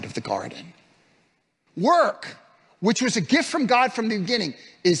side of the garden. Work, which was a gift from God from the beginning,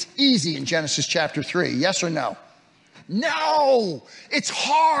 is easy in Genesis chapter 3. Yes or no? No! It's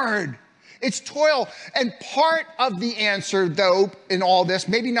hard. It's toil. And part of the answer, though, in all this,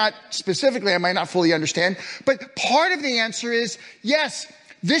 maybe not specifically, I might not fully understand, but part of the answer is, yes,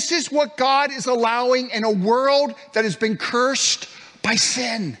 this is what God is allowing in a world that has been cursed by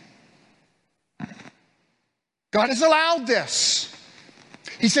sin. God has allowed this.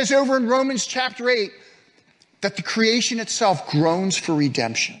 He says over in Romans chapter 8 that the creation itself groans for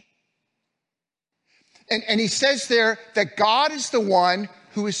redemption. And he says there that God is the one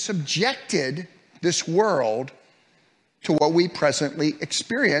who has subjected this world to what we presently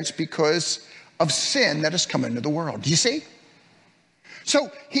experience because of sin that has come into the world. Do you see?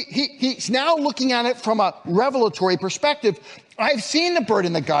 So he's now looking at it from a revelatory perspective. I've seen the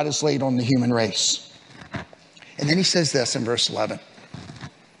burden that God has laid on the human race. And then he says this in verse 11.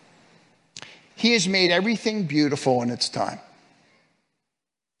 He has made everything beautiful in its time.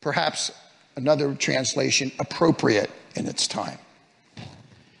 Perhaps another translation, appropriate in its time.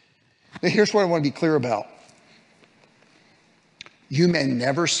 Now, here's what I want to be clear about. You may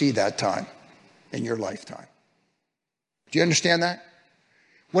never see that time in your lifetime. Do you understand that?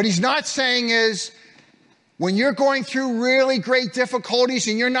 What he's not saying is when you're going through really great difficulties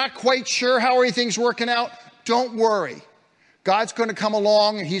and you're not quite sure how everything's working out, don't worry. God's going to come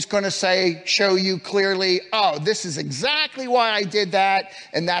along and he's going to show you clearly, oh, this is exactly why I did that,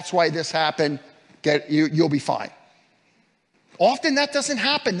 and that's why this happened. You'll be fine. Often that doesn't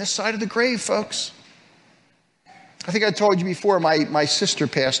happen this side of the grave, folks. I think I told you before, my sister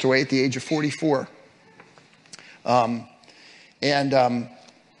passed away at the age of 44.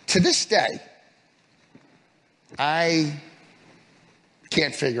 To this day, I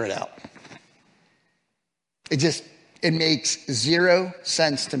can't figure it out. It makes zero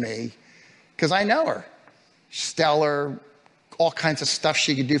sense to me because I know her. Stellar, all kinds of stuff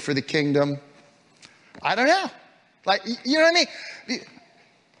she could do for the kingdom. I don't know. You know what I mean?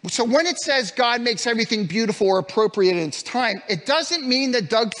 So when it says God makes everything beautiful or appropriate in its time, it doesn't mean that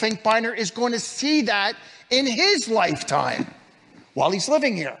Doug Finkbeiner is going to see that in his lifetime while he's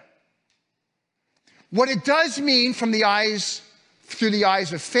living here. What it does mean through the eyes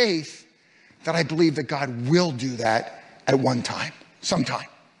of faith, that I believe that God will do that at one time, sometime.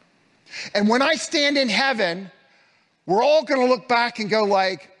 And when I stand in heaven, we're all going to look back and go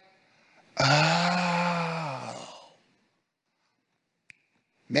like, oh,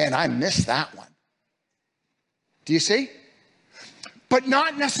 man, I missed that one. Do you see? But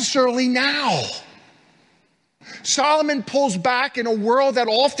not necessarily now. Solomon pulls back in a world that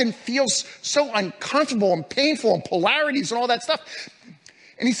often feels so uncomfortable and painful and polarities and all that stuff.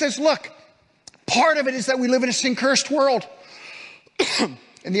 And he says, look, part of it is that we live in a sin-cursed world.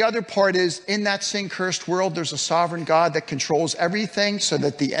 And the other part is, in that sin-cursed world, there's a sovereign God that controls everything so that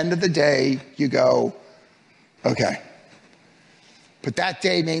at the end of the day, you go, okay. But that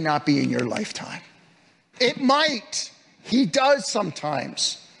day may not be in your lifetime. It might. He does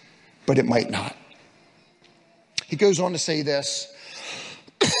sometimes, but it might not. He goes on to say this.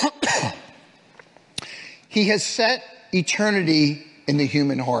 He has set eternity in the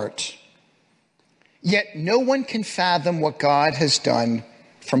human heart. Yet no one can fathom what God has done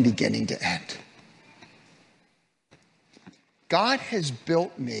from beginning to end. God has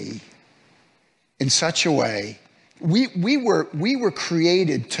built me in such a way. We were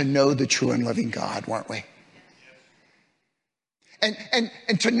created to know the true and living God, weren't we? And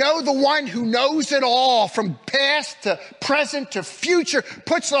to know the one who knows it all from past to present to future,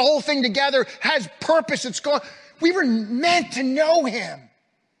 puts the whole thing together, has purpose. We were meant to know him.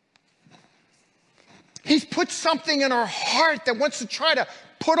 He's put something in our heart that wants to try to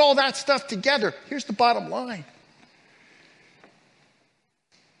put all that stuff together. Here's the bottom line.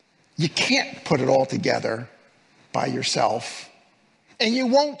 You can't put it all together by yourself. And you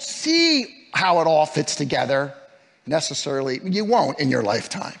won't see how it all fits together necessarily. You won't in your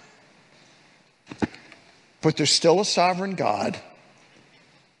lifetime. But there's still a sovereign God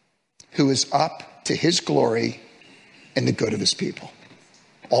who is up to his glory and the good of his people.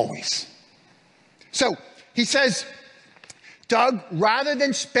 Always. So he says, Doug, rather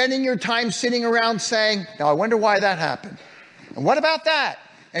than spending your time sitting around saying, now I wonder why that happened. And what about that?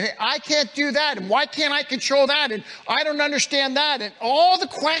 And I can't do that. And why can't I control that? And I don't understand that. And all the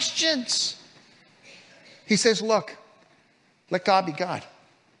questions. He says, look, let God be God.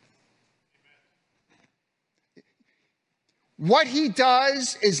 What he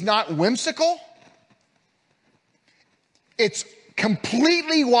does is not whimsical. It's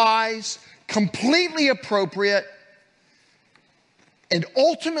completely wise, completely appropriate, and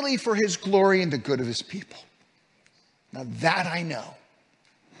ultimately for his glory and the good of his people. Now that I know,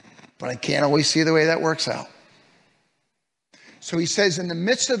 but I can't always see the way that works out. So he says, in the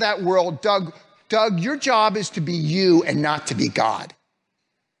midst of that world, Doug, your job is to be you and not to be God.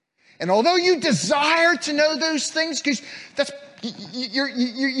 And although you desire to know those things, because that's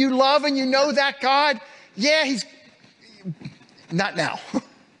you love and you know that God, yeah, he's not now.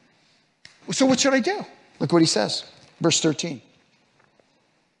 So what should I do? Look what he says, verse 13.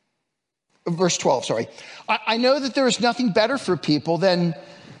 Verse 12, sorry. I know that there is nothing better for people than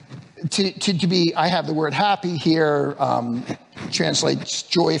to be, I have the word happy here, translates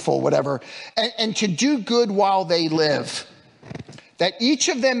joyful, whatever, and to do good while they live, that each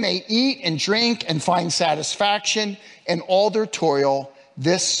of them may eat and drink and find satisfaction in all their toil.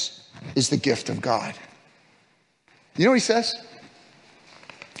 This is the gift of God. You know what he says?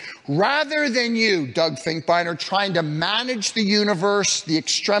 Rather than you, Doug Finkbeiner, trying to manage the universe, the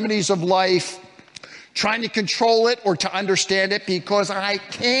extremities of life, trying to control it or to understand it, because I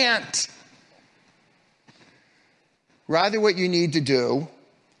can't. Rather, what you need to do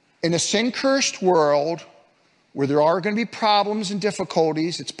in a sin-cursed world where there are going to be problems and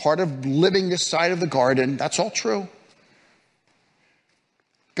difficulties, it's part of living this side of the garden. That's all true.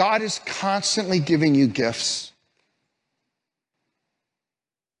 God is constantly giving you gifts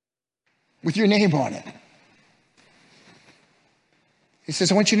with your name on it. He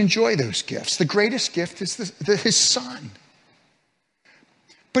says, I want you to enjoy those gifts. The greatest gift is his son.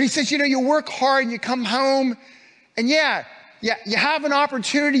 But he says, you work hard and you come home and you have an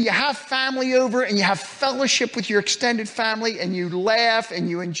opportunity, you have family over and you have fellowship with your extended family and you laugh and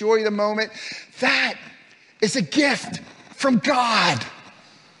you enjoy the moment. That is a gift from God.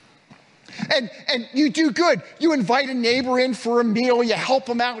 And you do good. You invite a neighbor in for a meal. You help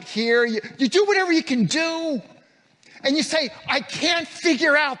them out here. You do whatever you can do. And you say, I can't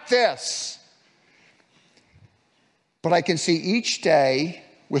figure out this. But I can see each day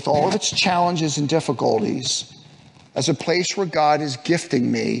with all of its challenges and difficulties as a place where God is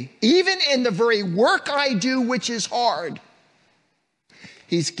gifting me, even in the very work I do, which is hard.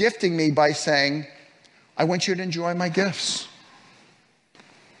 He's gifting me by saying, I want you to enjoy my gifts.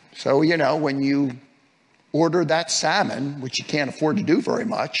 So, when you order that salmon, which you can't afford to do very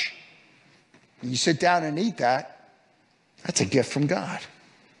much, you sit down and eat that, that's a gift from God.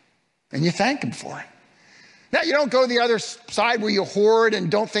 And you thank him for it. Now, you don't go the other side where you hoard and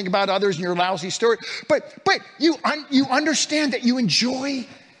don't think about others and you're a lousy steward. But you understand that you enjoy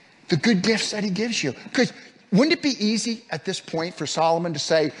the good gifts that he gives you. Because wouldn't it be easy at this point for Solomon to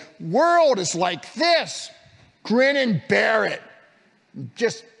say, world is like this, grin and bear it.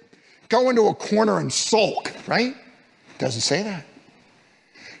 Just go into a corner and sulk, right? Doesn't say that.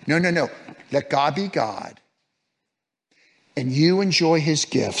 No. Let God be God. And you enjoy his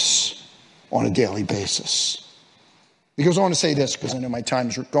gifts on a daily basis. He goes on to say this, because I know my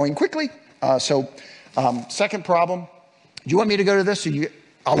time's going quickly. Second problem. Do you want me to go to this?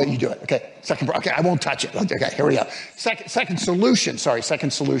 I'll let you do it. Okay. Okay, I won't touch it. Okay, here we go. Second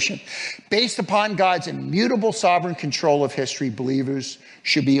solution. Based upon God's immutable sovereign control of history, believers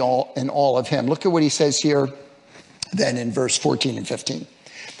should be all in all of him. Look at what he says here then in verse 14 and 15.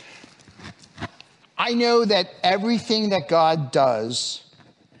 I know that everything that God does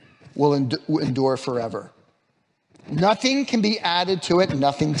will endure forever. Nothing can be added to it,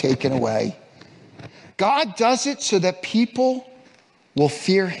 nothing taken away. God does it so that people will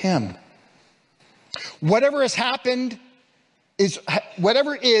fear him. Whatever has happened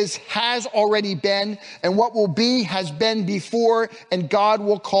has already been, and what will be has been before, and God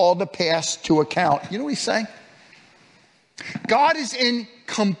will call the past to account. You know what he's saying? God is in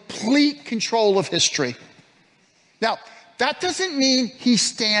complete control of history. Now, that doesn't mean he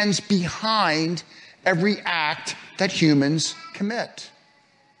stands behind every act that humans commit.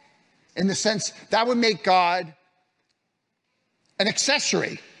 In the sense, that would make God an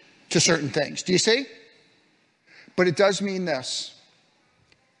accessory to certain things. Do you see? But it does mean this.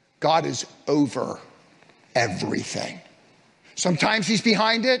 God is over everything. Sometimes he's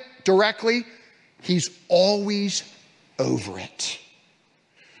behind it directly. He's always over it.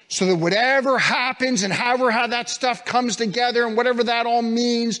 So that whatever happens and however how that stuff comes together and whatever that all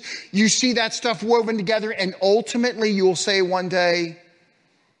means, you see that stuff woven together, and ultimately you'll say one day,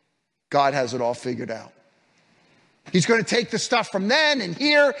 God has it all figured out. He's going to take the stuff from then and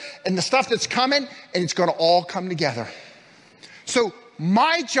here and the stuff that's coming, and it's going to all come together. So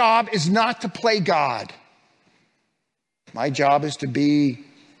my job is not to play God. My job is to be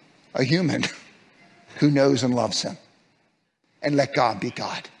a human who knows and loves him, and let God be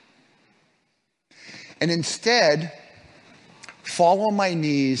God. And instead, fall on my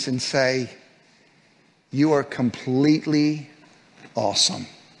knees and say, you are completely awesome.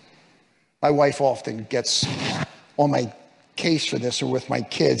 My wife often gets on my case for this, or with my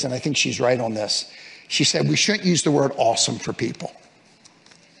kids, and I think she's right on this. She said, we shouldn't use the word awesome for people.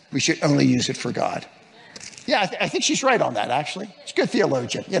 We should only use it for God. Yeah, I think she's right on that, actually. She's a good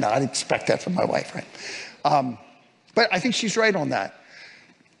theologian. You know, I'd expect that from my wife, right? But I think she's right on that.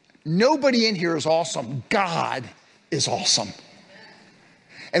 Nobody in here is awesome. God is awesome.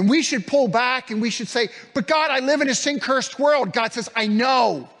 And we should pull back and we should say, but God, I live in a sin-cursed world. God says, I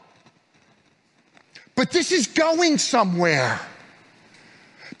know. But this is going somewhere.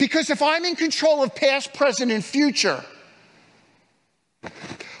 Because if I'm in control of past, present, and future,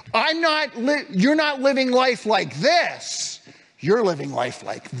 you're not living life like this. You're living life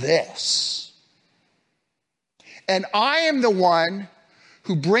like this. And I am the one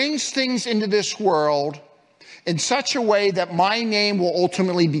who brings things into this world in such a way that my name will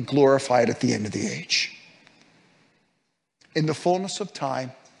ultimately be glorified at the end of the age. In the fullness of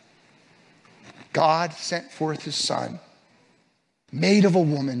time, God sent forth his son, made of a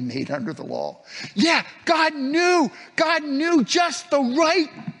woman, made under the law. Yeah, God knew just the right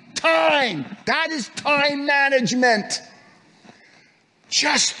time. That is time management.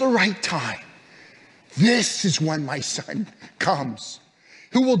 Just the right time. This is when my son comes,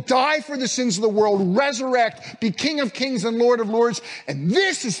 who will die for the sins of the world, resurrect, be King of kings and Lord of lords. And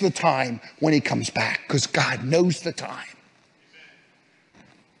this is the time when he comes back, because God knows the time.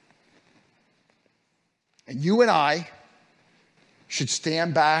 And you and I should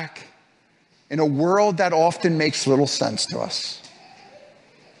stand back in a world that often makes little sense to us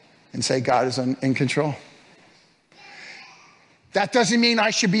and say, God is in control. That doesn't mean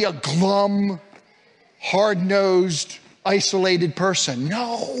I should be a glum, hard-nosed, isolated person.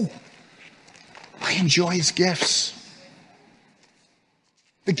 No. I enjoy his gifts.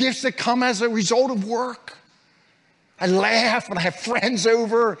 The gifts that come as a result of work. I laugh when I have friends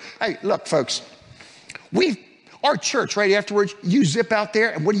over. Hey, look, folks, our church, right afterwards, you zip out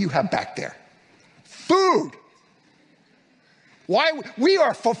there, and what do you have back there? Food. Why? We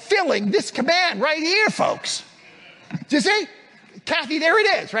are fulfilling this command right here, folks. Do you see? Kathy, there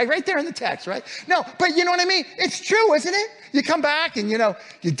it is, right there in the text, right? No, but you know what I mean? It's true, isn't it? You come back and, you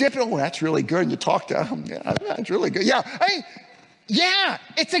dip it. Oh, that's really good. And you talk to them. Yeah, that's really good. Yeah. Yeah,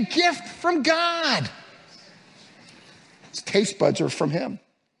 it's a gift from God. His taste buds are from him.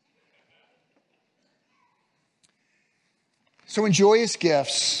 So enjoy his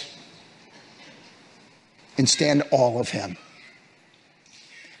gifts and stand all of him.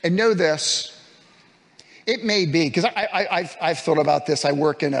 And know this. It may be, because I've thought about this. I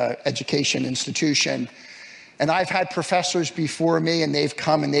work in an education institution, and I've had professors before me, and they've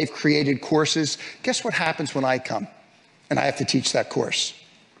come and they've created courses. Guess what happens when I come and I have to teach that course?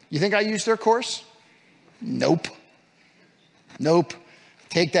 You think I use their course? Nope.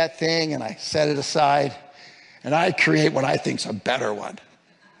 Take that thing and I set it aside, and I create what I think's a better one.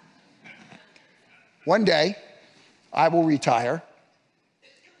 One day, I will retire.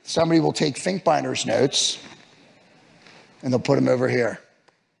 Somebody will take Finkbinder's notes and they'll put them over here.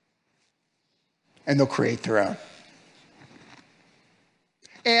 And they'll create their own.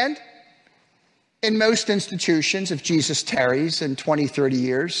 And in most institutions, if Jesus tarries in 20, 30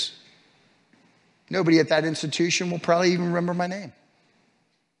 years, nobody at that institution will probably even remember my name.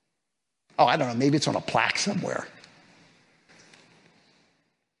 Oh, I don't know, maybe it's on a plaque somewhere.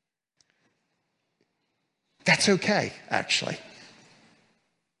 That's okay, actually.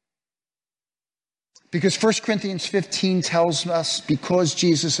 Because 1 Corinthians 15 tells us, because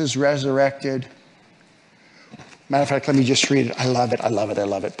Jesus is resurrected. Matter of fact, let me just read it. I love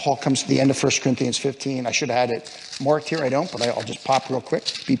it. Paul comes to the end of 1 Corinthians 15. I should have had it marked here. I don't, but I'll just pop real quick.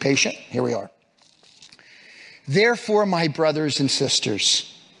 Be patient. Here we are. Therefore, my brothers and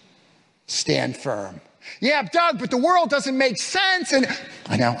sisters, stand firm. Yeah, Doug, but the world doesn't make sense. And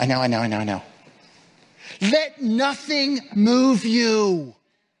I know. Let nothing move you.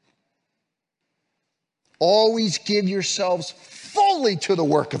 Always give yourselves fully to the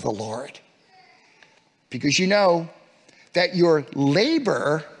work of the Lord, because you know that your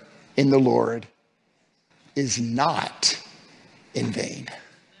labor in the Lord is not in vain.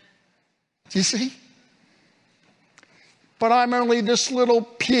 Do you see? But I'm only this little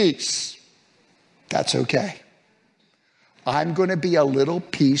piece. That's okay. I'm going to be a little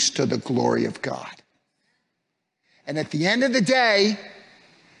piece to the glory of God. And at the end of the day,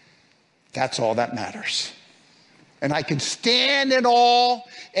 that's all that matters. And I can stand in awe,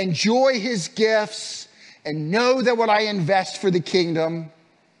 enjoy his gifts, and know that what I invest for the kingdom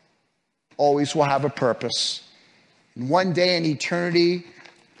always will have a purpose. And one day in eternity,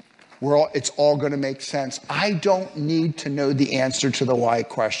 it's all going to make sense. I don't need to know the answer to the why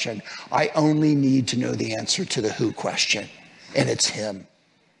question. I only need to know the answer to the who question. And it's him.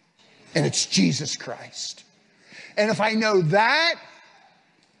 And it's Jesus Christ. And if I know that,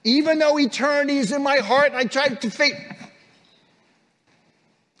 even though eternity is in my heart and I try to think,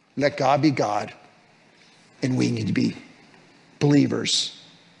 let God be God. And we need to be believers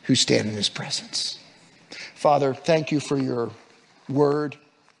who stand in his presence. Father, thank you for your word.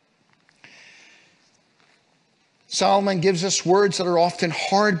 Solomon gives us words that are often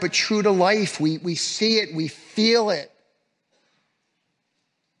hard but true to life. We see it, we feel it.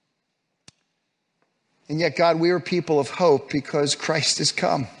 And yet, God, we are people of hope because Christ has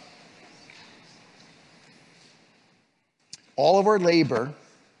come. All of our labor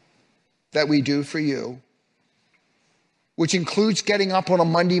that we do for you, which includes getting up on a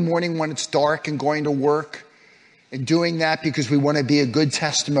Monday morning when it's dark and going to work and doing that because we want to be a good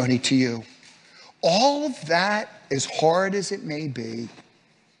testimony to you. All of that, as hard as it may be,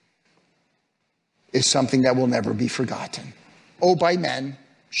 is something that will never be forgotten. Oh, by men,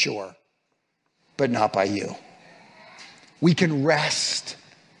 sure, but not by you. We can rest.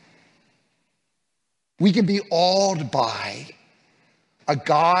 We can be awed by a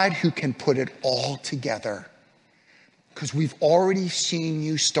God who can put it all together, because we've already seen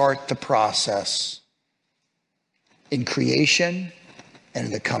you start the process in creation and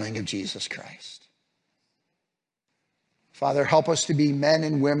in the coming of Jesus Christ. Father, help us to be men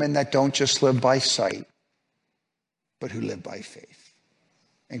and women that don't just live by sight, but who live by faith.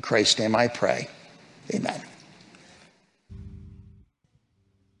 In Christ's name I pray. Amen.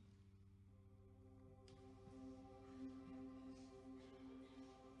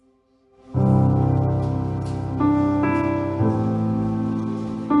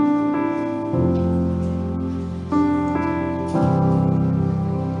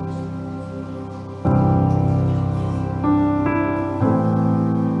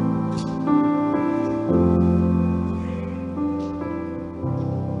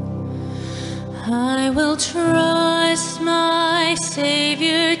 I will trust my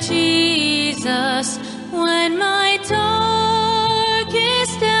Savior Jesus when my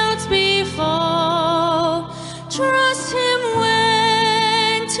darkest doubts befall. Trust him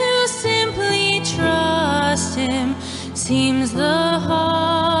when to simply trust him seems the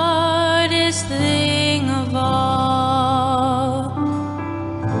hardest thing of all.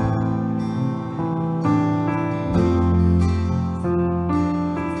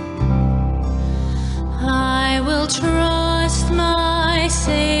 Trust my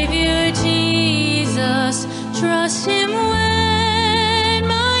Savior Jesus, trust him when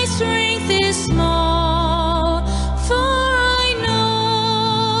my strength is small, for I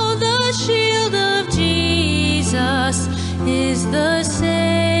know the shield of Jesus is the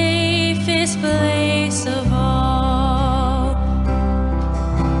safest place of all.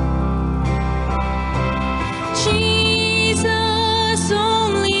 Jesus,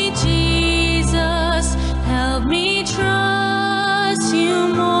 only Jesus, help me trust you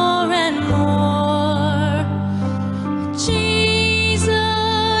more and more. Jesus,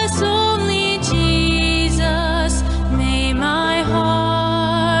 only Jesus, may my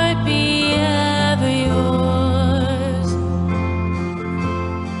heart be ever yours.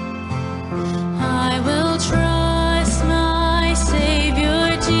 I will trust my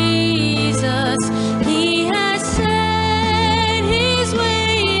Savior Jesus. He has said his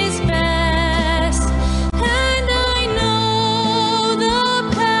way is best, and I know the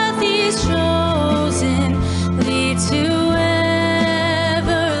path he's chosen leads to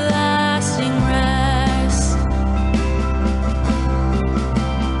everlasting rest.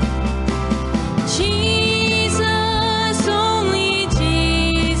 Jesus, only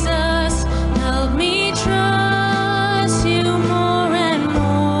Jesus, help me trust you more and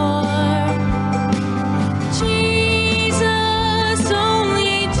more. Jesus,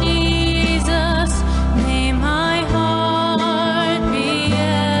 only Jesus, may my heart be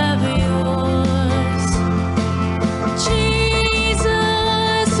ever yours.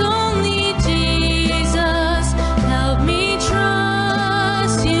 Jesus, only Jesus, help me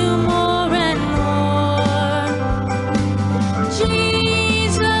trust you more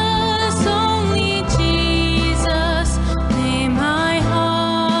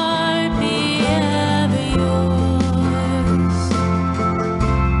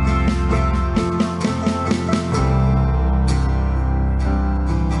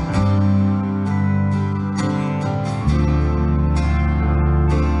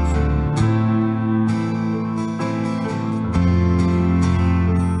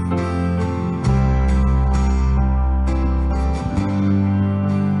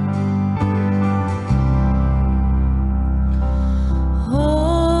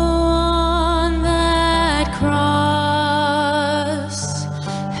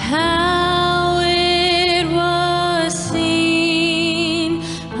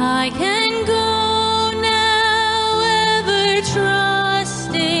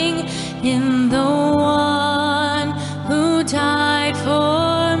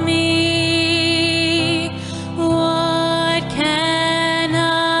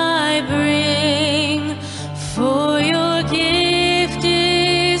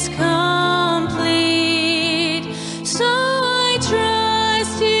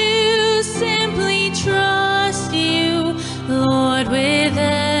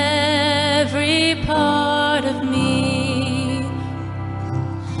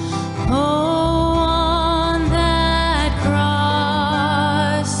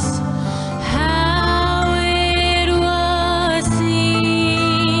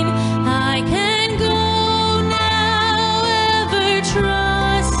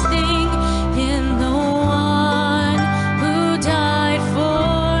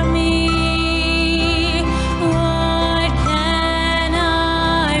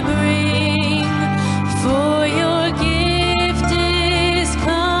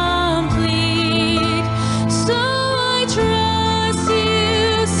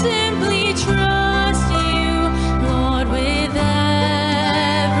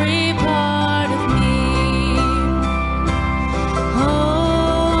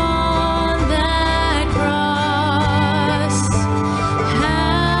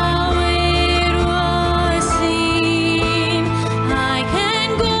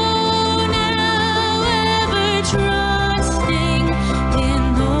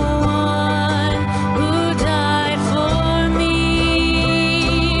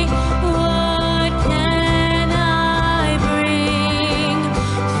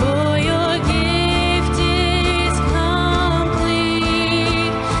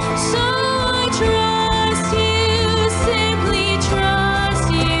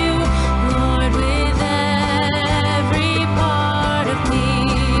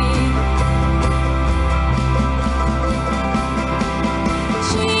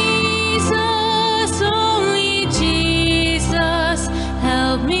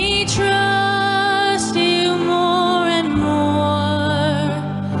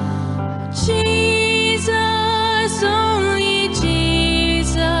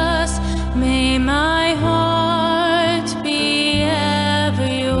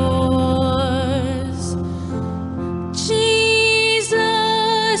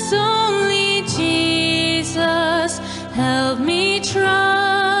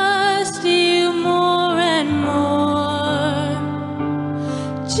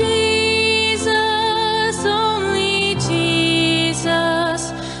Jesus, only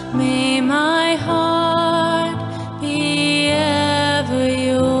Jesus, may my heart be ever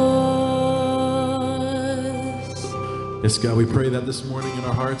yours. Yes, God, we pray that this morning in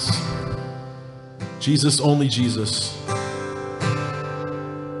our hearts. Jesus, only Jesus.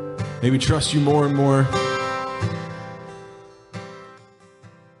 May we trust you more and more.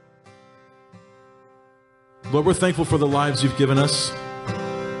 Lord, we're thankful for the lives you've given us.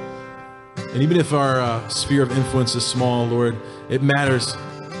 And even if our sphere of influence is small, Lord, it matters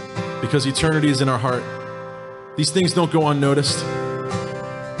because eternity is in our heart. These things don't go unnoticed.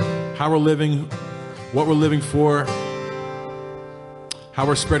 How we're living, what we're living for, how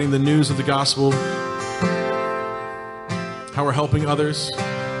we're spreading the news of the gospel, how we're helping others.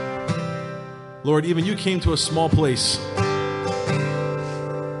 Lord, even you came to a small place,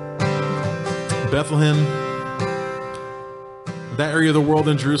 Bethlehem, that area of the world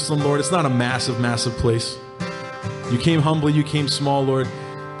in Jerusalem, Lord. It's not a massive, massive place. You came humbly, you came small, Lord,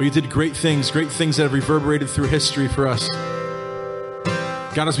 but you did great things that have reverberated through history for us.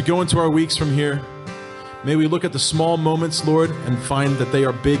 God, as we go into our weeks from here, may we look at the small moments, Lord, and find that they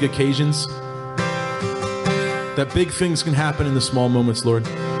are big occasions. That big things can happen in the small moments, Lord.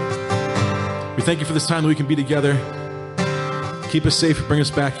 We thank you for this time that we can be together. Keep us safe. Bring us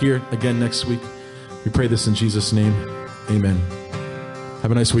back here again next week. We pray this in Jesus' name. Amen.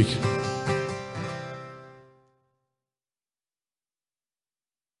 Have a nice week.